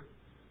here.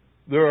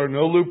 There are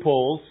no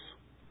loopholes.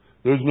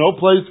 There's no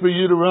place for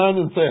you to run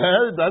and say,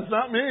 hey, that's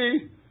not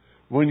me.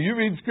 When you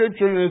read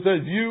Scripture and it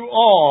says you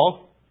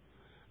all,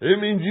 it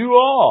means you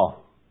all.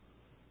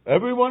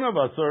 Every one of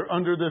us are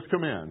under this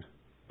command.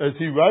 As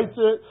He writes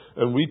it,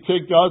 and we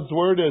take God's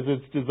Word as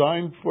it's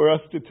designed for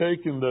us to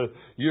take in the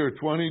year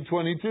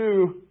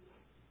 2022,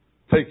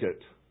 take it.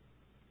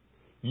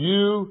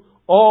 You,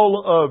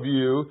 all of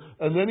you,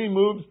 and then He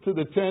moves to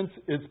the tense,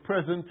 it's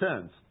present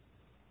tense.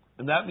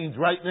 And that means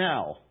right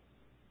now.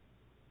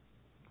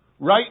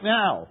 Right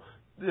now.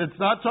 It's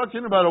not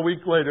talking about a week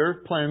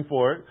later, plan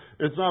for it.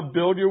 It's not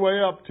build your way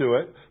up to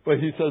it. But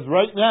He says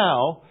right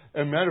now,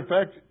 and matter of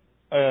fact,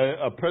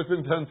 a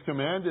present tense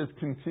command is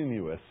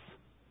continuous.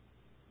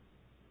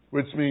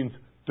 Which means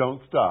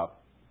don't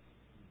stop.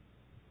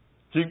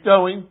 Keep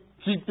going,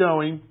 keep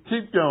going,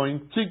 keep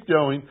going, keep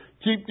going,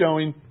 keep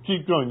going,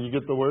 keep going. You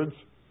get the words?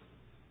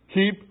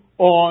 Keep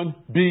on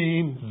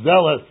being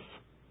zealous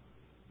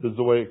is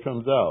the way it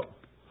comes out.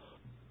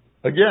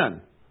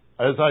 Again,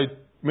 as I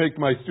make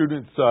my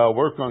students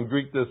work on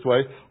Greek this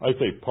way, I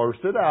say parse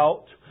it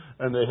out,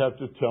 and they have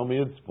to tell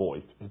me its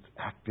voice. It's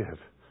active.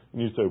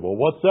 And you say, well,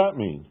 what's that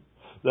mean?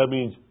 That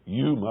means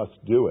you must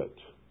do it.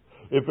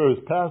 If it was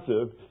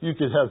passive, you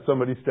could have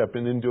somebody step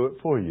in and do it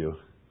for you.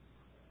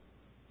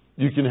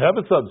 You can have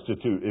a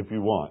substitute if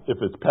you want. If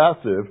it's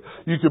passive,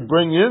 you could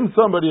bring in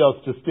somebody else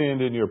to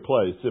stand in your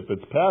place. If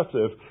it's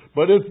passive,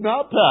 but it's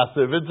not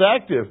passive, it's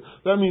active.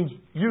 That means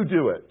you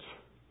do it.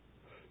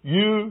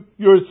 You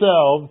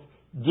yourselves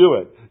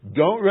do it.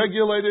 Don't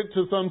regulate it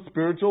to some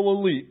spiritual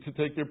elite to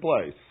take your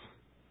place.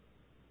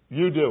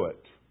 You do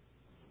it.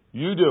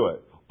 You do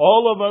it.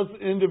 All of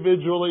us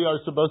individually are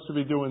supposed to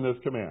be doing this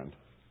command.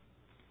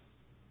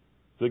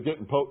 Is it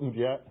getting potent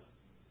yet?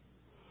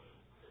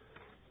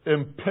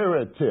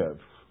 Imperative.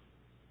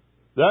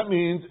 That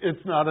means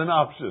it's not an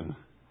option.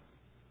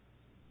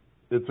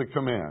 It's a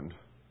command.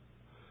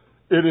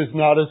 It is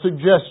not a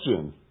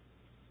suggestion.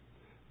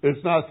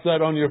 It's not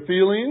set on your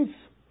feelings.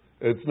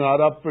 It's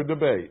not up for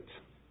debate.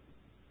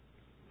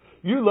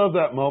 You love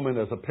that moment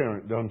as a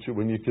parent, don't you,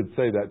 when you could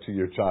say that to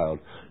your child.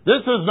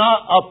 This is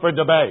not up for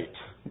debate,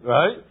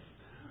 right?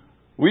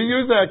 We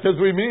use that because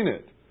we mean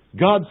it.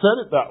 God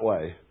said it that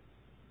way.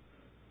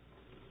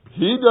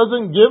 He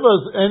doesn't give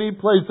us any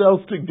place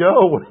else to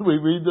go when we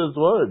read this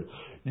word.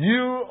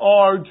 You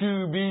are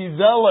to be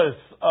zealous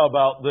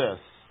about this.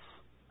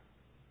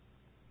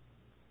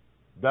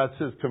 That's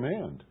His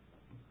command.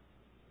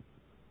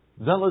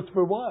 Zealous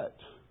for what?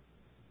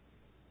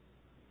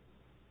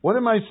 What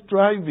am I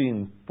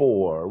striving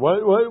for?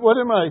 What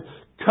am I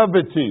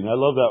coveting? I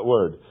love that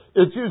word.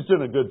 It's used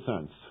in a good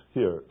sense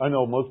here. I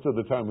know most of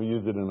the time we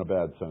use it in a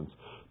bad sense.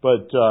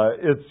 But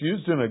it's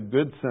used in a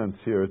good sense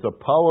here. It's a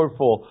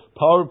powerful,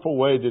 powerful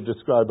way to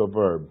describe a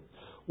verb.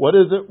 What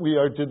is it we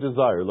are to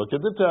desire? Look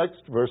at the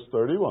text, verse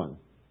 31.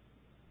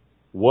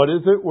 What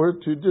is it we're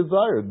to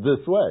desire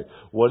this way?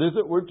 What is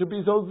it we're to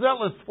be so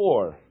zealous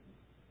for?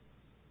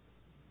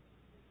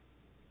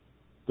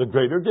 The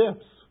greater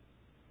gifts.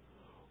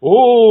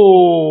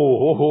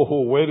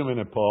 Wait a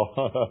minute,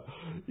 Paul.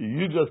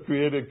 You just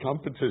created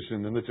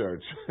competition in the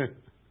church.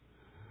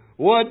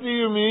 What do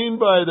you mean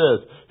by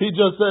this? He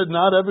just said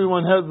not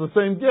everyone has the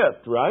same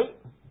gift, right?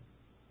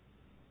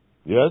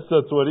 Yes,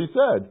 that's what he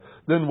said.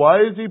 Then why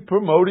is he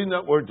promoting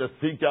that we're to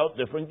seek out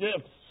different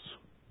gifts?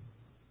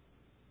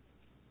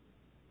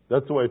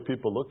 That's the way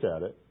people look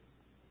at it.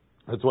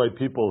 That's why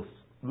people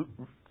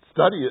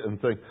study it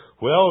and think,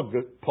 well,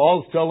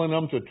 Paul's telling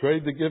them to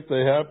trade the gift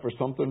they have for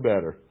something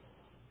better.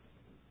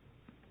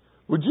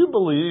 Would you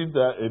believe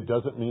that it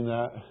doesn't mean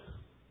that?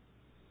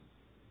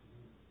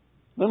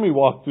 Let me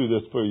walk through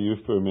this for you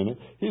for a minute.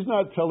 He's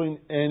not telling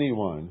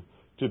anyone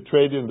to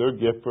trade in their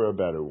gift for a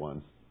better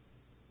one.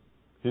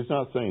 He's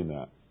not saying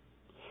that.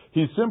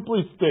 He's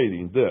simply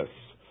stating this,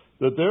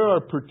 that there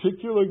are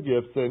particular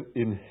gifts that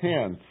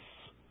enhance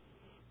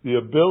the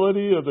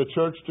ability of the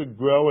church to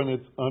grow in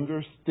its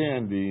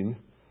understanding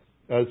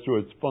as to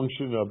its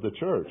function of the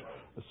church.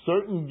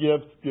 Certain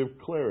gifts give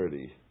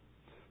clarity.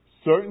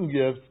 Certain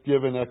gifts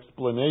give an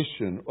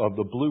explanation of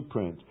the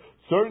blueprint.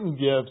 Certain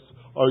gifts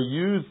are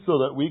used so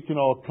that we can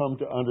all come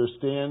to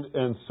understand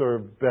and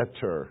serve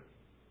better.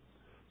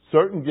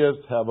 Certain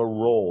gifts have a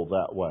role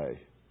that way.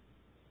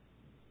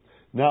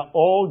 Not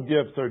all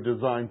gifts are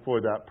designed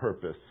for that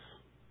purpose.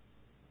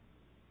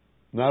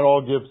 Not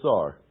all gifts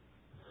are.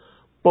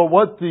 But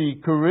what the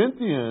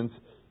Corinthians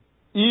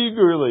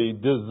eagerly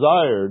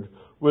desired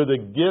were the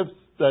gifts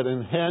that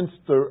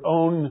enhanced their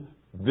own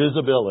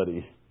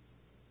visibility.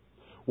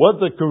 What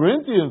the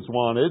Corinthians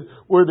wanted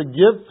were the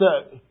gifts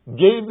that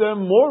gave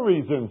them more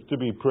reasons to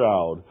be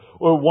proud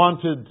or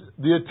wanted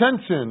the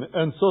attention.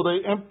 And so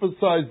they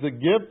emphasized the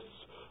gifts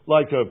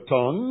like of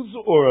tongues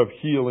or of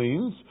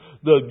healings,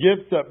 the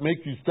gifts that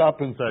make you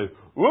stop and say,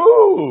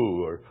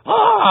 "Woo!" or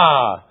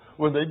 "Ah!"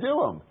 when they do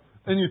them.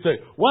 And you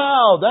say,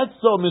 "Wow, that's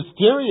so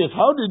mysterious.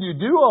 How did you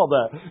do all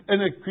that?"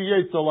 And it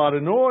creates a lot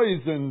of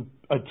noise and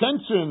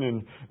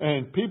attention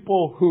and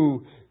people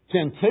who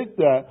can take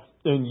that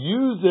and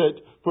use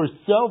it for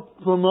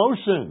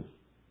self-promotion.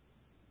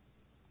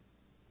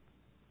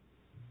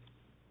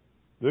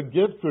 The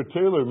gifts were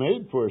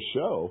tailor-made for a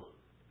show,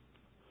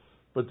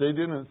 but they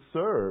didn't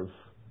serve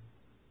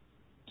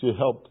to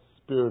help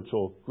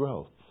spiritual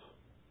growth.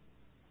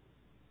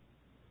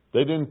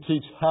 They didn't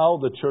teach how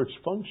the church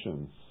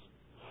functions.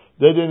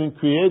 They didn't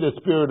create a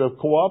spirit of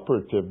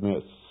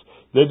cooperativeness.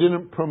 They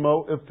didn't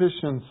promote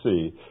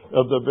efficiency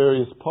of the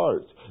various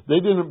parts. They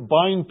didn't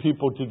bind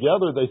people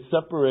together. They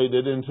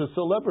separated into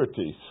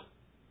celebrities.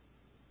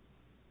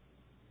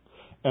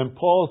 And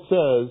Paul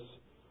says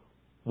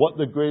what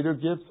the greater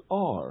gifts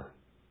are.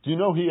 Do you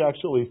know he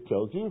actually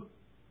tells you?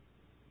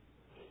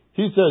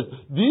 He says,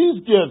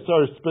 these gifts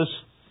are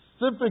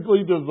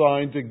specifically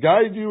designed to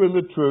guide you in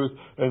the truth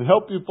and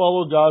help you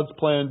follow God's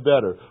plan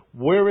better.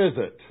 Where is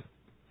it?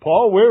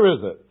 Paul, where is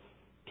it?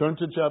 Turn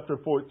to chapter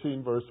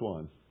 14, verse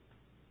 1.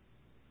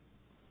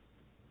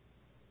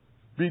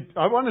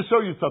 I want to show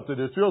you something.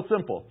 It's real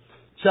simple.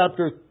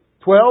 Chapter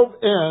 12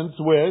 ends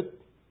with,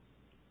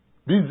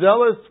 be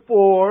zealous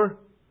for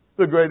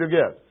the greater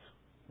gifts.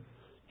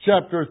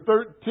 Chapter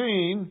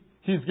 13,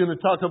 he's going to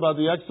talk about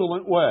the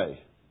excellent way.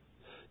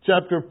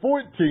 Chapter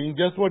 14,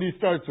 guess what he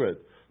starts with?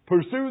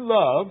 Pursue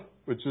love,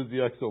 which is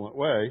the excellent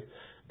way,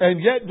 and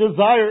yet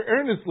desire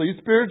earnestly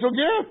spiritual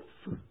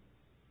gifts.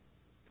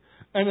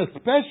 And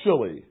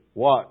especially,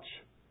 watch,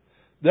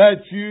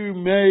 that you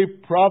may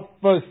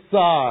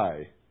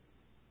prophesy.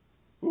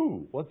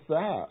 Ooh, what's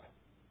that?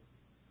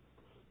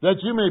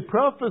 That you may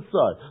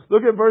prophesy.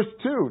 Look at verse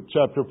 2,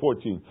 chapter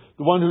 14.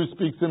 The one who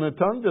speaks in a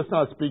tongue does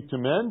not speak to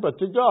men, but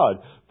to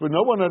God. For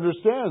no one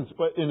understands,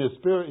 but in his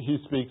spirit he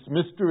speaks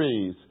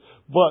mysteries.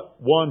 But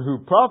one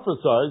who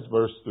prophesies,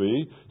 verse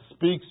 3,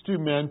 speaks to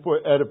men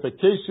for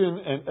edification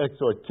and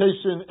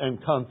exhortation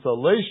and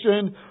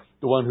consolation.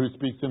 The one who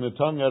speaks in a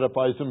tongue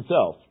edifies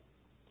himself.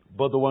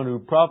 But the one who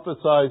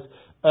prophesies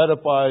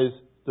edifies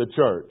the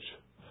church.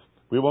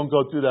 We won't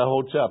go through that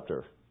whole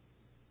chapter.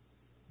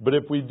 But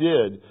if we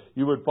did,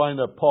 you would find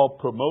that Paul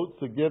promotes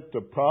the gift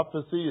of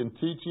prophecy and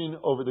teaching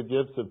over the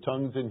gifts of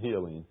tongues and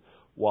healing.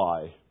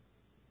 Why?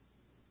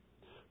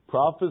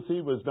 Prophecy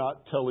was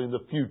not telling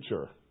the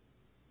future.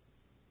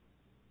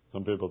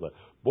 Some people say,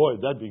 boy,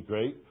 that'd be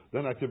great.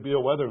 Then I could be a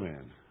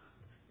weatherman.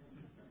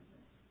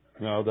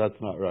 No,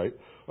 that's not right.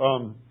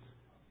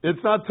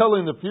 It's not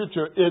telling the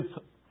future. It's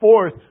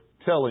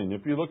forthtelling.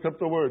 If you look up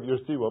the word,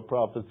 you'll see what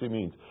prophecy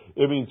means.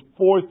 It means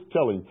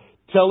forthtelling.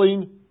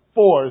 Telling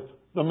forth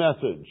the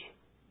message.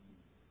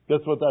 Guess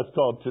what that's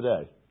called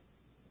today?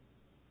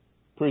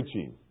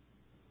 Preaching.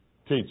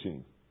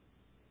 Teaching.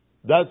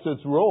 That's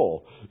its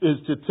role, is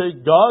to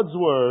take God's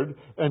word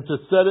and to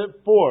set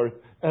it forth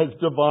as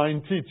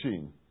divine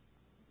teaching.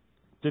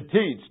 To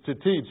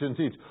teach, and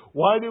teach.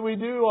 Why do we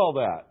do all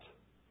that?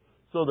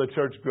 So the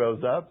church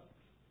grows up.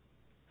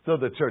 So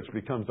the church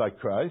becomes like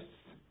Christ.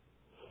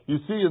 You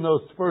see in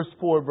those first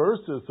 4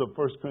 verses of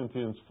 1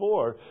 Corinthians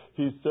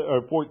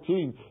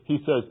 14, he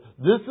says,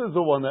 this is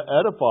the one that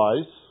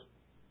edifies.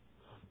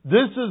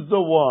 This is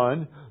the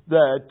one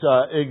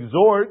that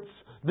exhorts.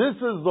 This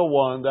is the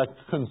one that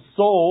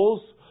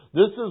consoles.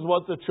 This is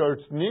what the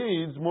church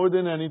needs more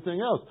than anything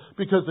else.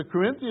 Because the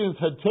Corinthians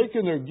had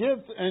taken their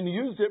gifts and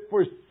used it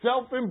for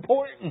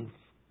self-importance.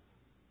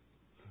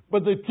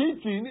 But the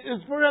teaching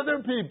is for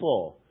other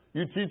people.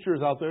 You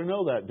teachers out there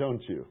know that,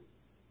 don't you?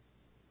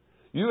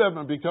 You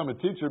haven't become a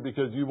teacher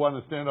because you want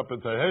to stand up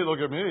and say, hey, look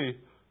at me.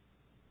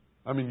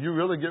 I mean, you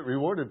really get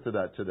rewarded for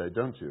that today,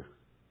 don't you?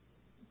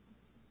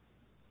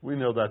 We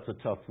know that's a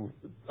tough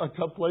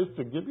place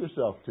to give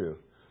yourself to.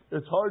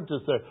 It's hard to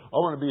say, I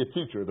want to be a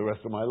teacher the rest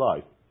of my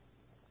life.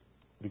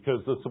 Because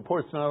the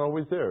support's not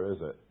always there, is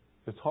it?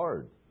 It's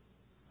hard.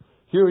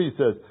 Here he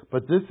says,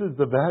 but this is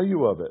the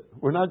value of it.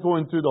 We're not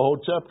going through the whole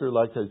chapter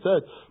like I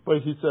said, but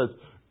he says,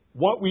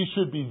 what we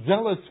should be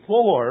zealous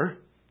for,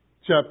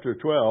 chapter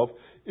 12,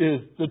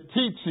 is the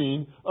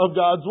teaching of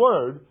God's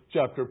Word,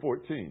 chapter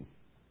 14.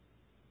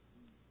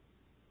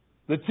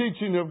 The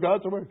teaching of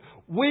God's Word.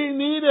 We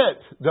need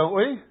it, don't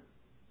we?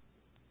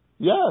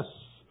 Yes.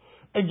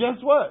 And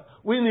guess what?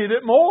 We need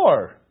it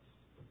more.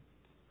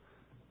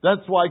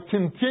 That's why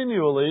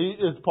continually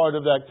is part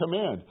of that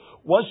command.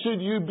 What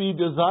should you be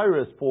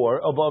desirous for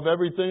above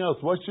everything else?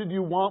 What should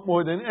you want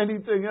more than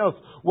anything else?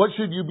 What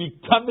should you be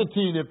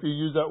coveting, if you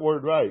use that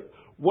word right?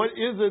 What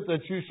is it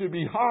that you should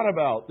be hot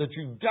about, that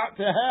you got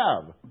to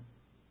have?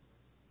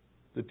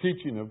 The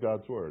teaching of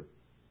God's Word.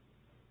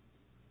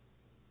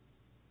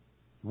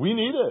 We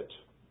need it.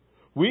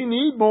 We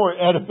need more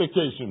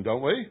edification,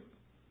 don't we?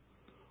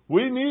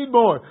 We need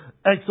more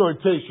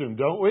exhortation,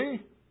 don't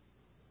we?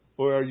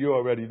 Or are you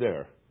already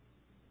there?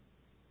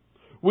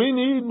 We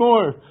need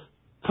more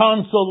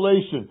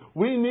consolation.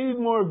 We need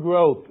more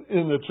growth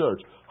in the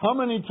church. How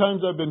many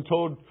times I've been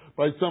told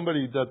by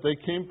somebody that they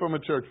came from a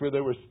church where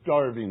they were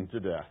starving to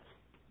death?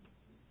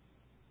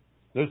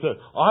 They said,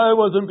 I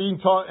wasn't being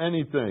taught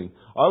anything.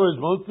 I was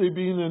mostly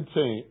being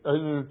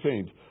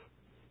entertained.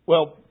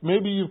 Well,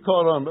 maybe you've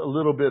caught on a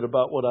little bit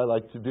about what I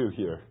like to do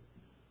here.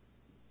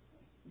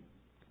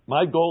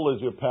 My goal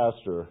as your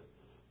pastor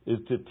is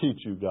to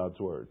teach you God's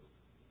Word.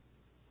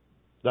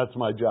 That's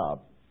my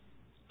job.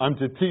 I'm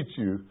to teach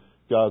you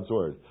God's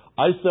Word.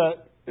 I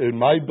set, in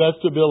my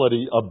best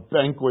ability, a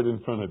banquet in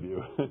front of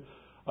you.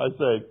 I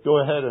say,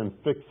 go ahead and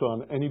fix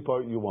on any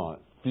part you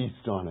want.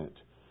 Feast on it.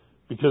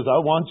 Because I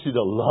want you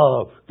to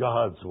love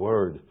God's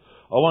Word.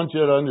 I want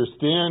you to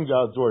understand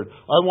God's Word.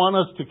 I want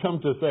us to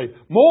come to say,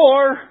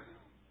 more!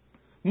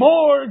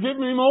 More! Give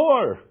me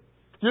more!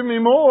 Give me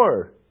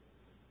more!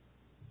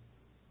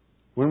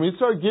 When we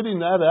start getting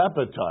that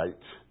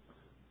appetite,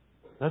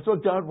 that's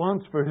what God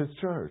wants for His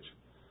church.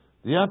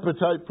 The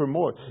appetite for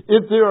more.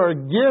 If there are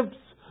gifts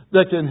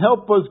that can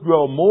help us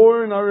grow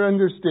more in our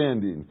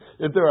understanding,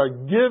 if there are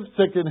gifts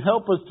that can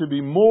help us to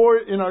be more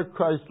in our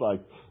Christ life,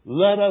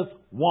 let us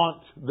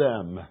want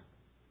them.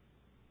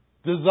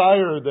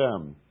 Desire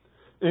them.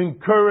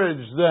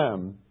 Encourage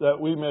them that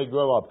we may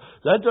grow up.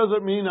 That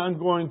doesn't mean I'm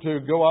going to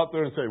go out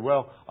there and say,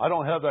 well, I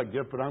don't have that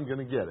gift, but I'm going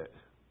to get it.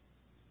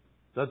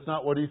 That's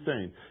not what he's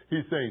saying.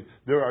 He's saying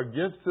there are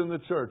gifts in the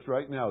church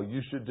right now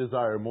you should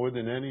desire more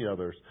than any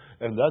others.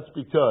 And that's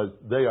because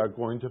they are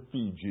going to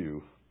feed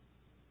you.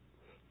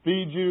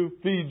 Feed you,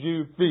 feed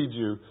you, feed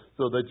you,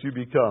 so that you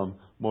become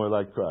more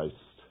like Christ.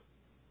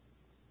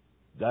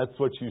 That's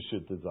what you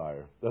should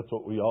desire. That's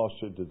what we all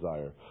should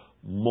desire.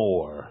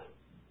 More.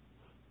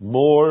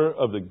 More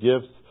of the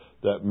gifts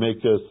that make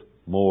us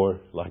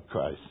more like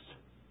Christ.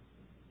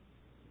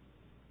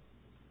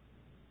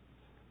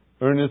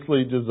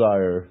 Earnestly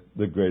desire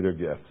the greater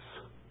gifts.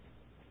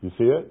 You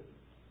see it?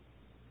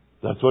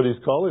 That's what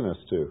he's calling us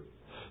to.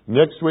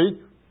 Next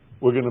week,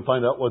 we're going to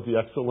find out what the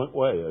excellent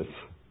way is.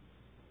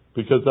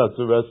 Because that's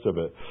the rest of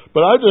it.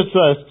 But I just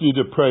asked you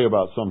to pray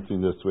about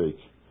something this week.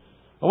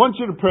 I want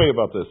you to pray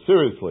about this,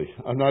 seriously.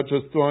 I'm not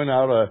just throwing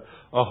out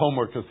a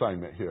homework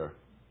assignment here.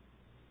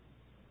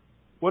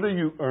 What are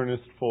you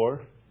earnest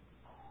for?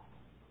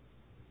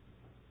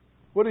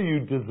 What are you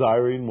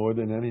desiring more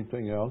than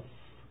anything else?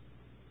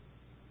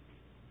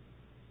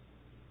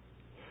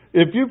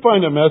 If you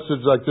find a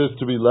message like this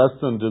to be less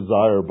than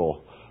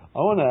desirable, I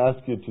want to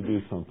ask you to do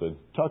something.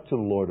 Talk to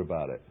the Lord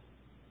about it.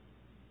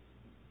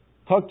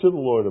 Talk to the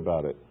Lord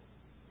about it.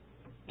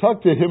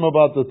 Talk to Him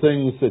about the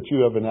things that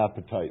you have an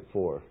appetite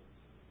for.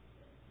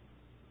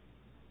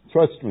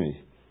 Trust me,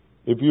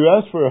 if you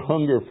ask for a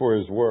hunger for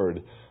His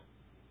Word,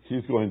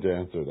 He's going to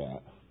answer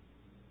that.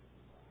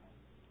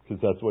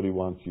 Because that's what He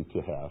wants you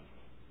to have.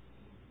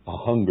 A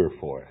hunger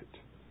for it.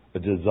 A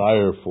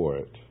desire for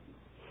it.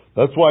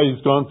 That's why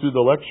He's gone through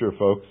the lecture,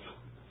 folks.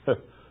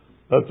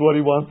 That's what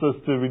He wants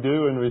us to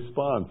do in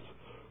response.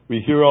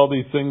 We hear all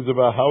these things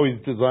about how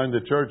He's designed the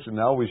church, and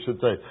now we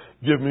should say,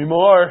 give me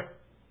more.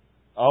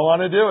 I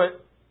want to do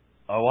it.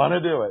 I want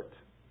to do it.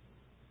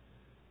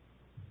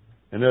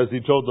 And as He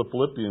told the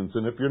Philippians,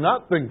 and if you're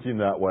not thinking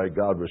that way,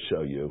 God will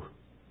show you.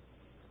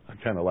 I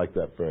kind of like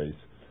that phrase.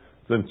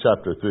 It's in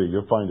chapter 3.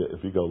 You'll find it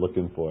if you go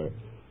looking for it.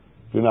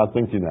 If you're not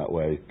thinking that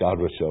way, God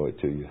will show it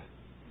to you.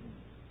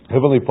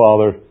 Heavenly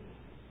Father,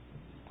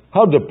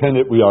 how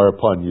dependent we are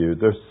upon You.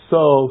 There's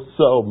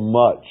so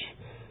much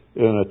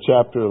in a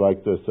chapter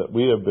like this that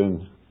we have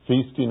been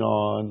feasting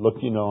on,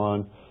 looking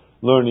on,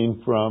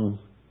 learning from.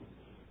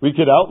 We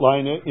could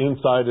outline it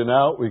inside and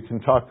out. We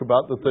can talk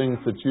about the things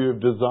that you have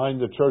designed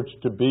the church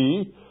to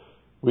be.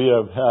 We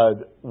have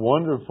had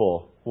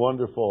wonderful,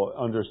 wonderful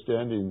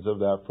understandings of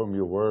that from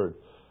your word.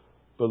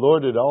 But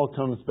Lord, it all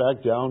comes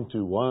back down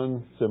to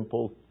one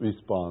simple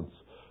response,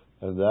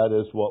 and that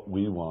is what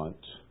we want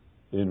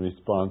in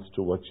response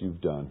to what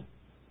you've done.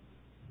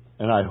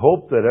 And I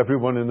hope that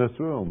everyone in this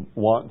room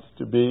wants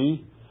to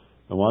be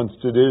and wants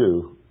to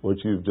do what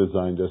you've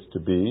designed us to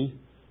be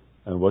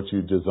and what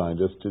you've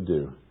designed us to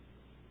do.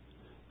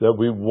 That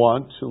we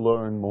want to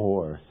learn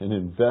more and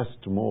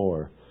invest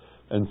more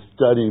and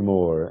study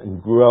more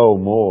and grow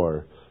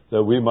more,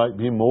 that we might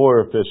be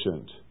more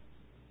efficient,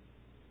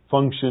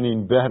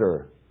 functioning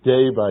better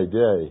day by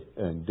day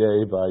and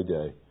day by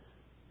day.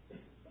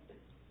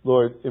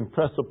 Lord,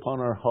 impress upon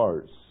our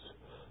hearts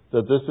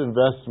that this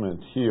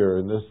investment here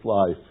in this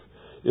life,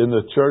 in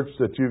the church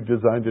that you've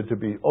designed it to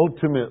be,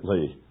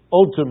 ultimately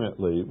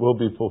will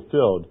be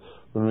fulfilled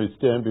when we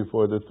stand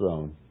before the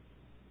throne.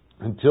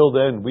 Until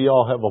then, we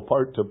all have a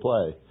part to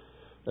play.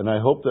 And I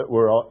hope that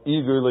we're all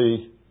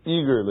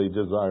eagerly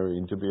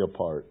desiring to be a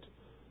part,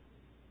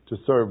 to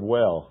serve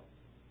well,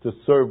 to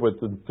serve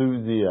with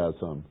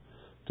enthusiasm,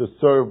 to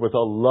serve with a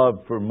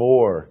love for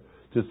more,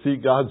 to see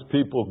God's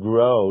people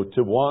grow,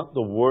 to want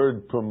the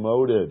word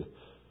promoted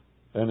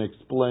and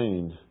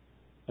explained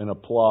and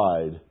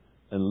applied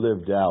and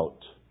lived out.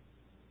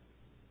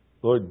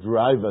 Lord,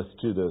 drive us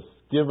to this.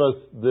 Give us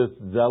this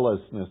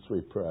zealousness,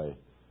 we pray.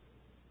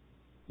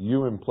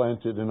 You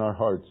implant it in our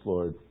hearts,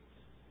 Lord.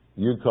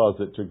 You cause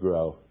it to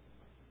grow.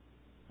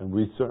 And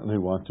we certainly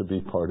want to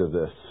be part of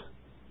this.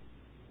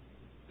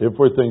 If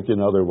we're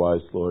thinking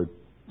otherwise, Lord,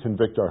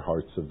 convict our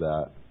hearts of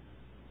that.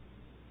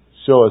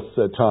 Show us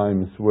at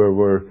times where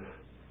we're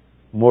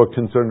more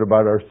concerned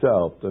about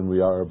ourselves than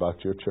we are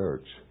about your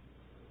church.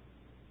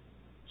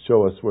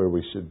 Show us where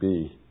we should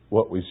be,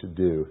 what we should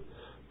do.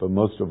 But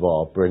most of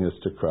all, bring us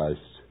to Christ.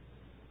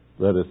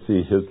 Let us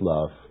see His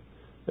love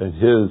and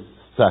His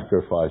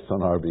sacrifice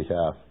on our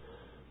behalf.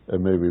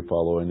 And may we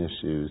follow in His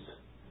shoes.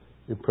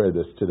 We pray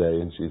this today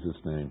in Jesus'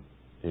 name.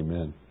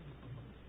 Amen.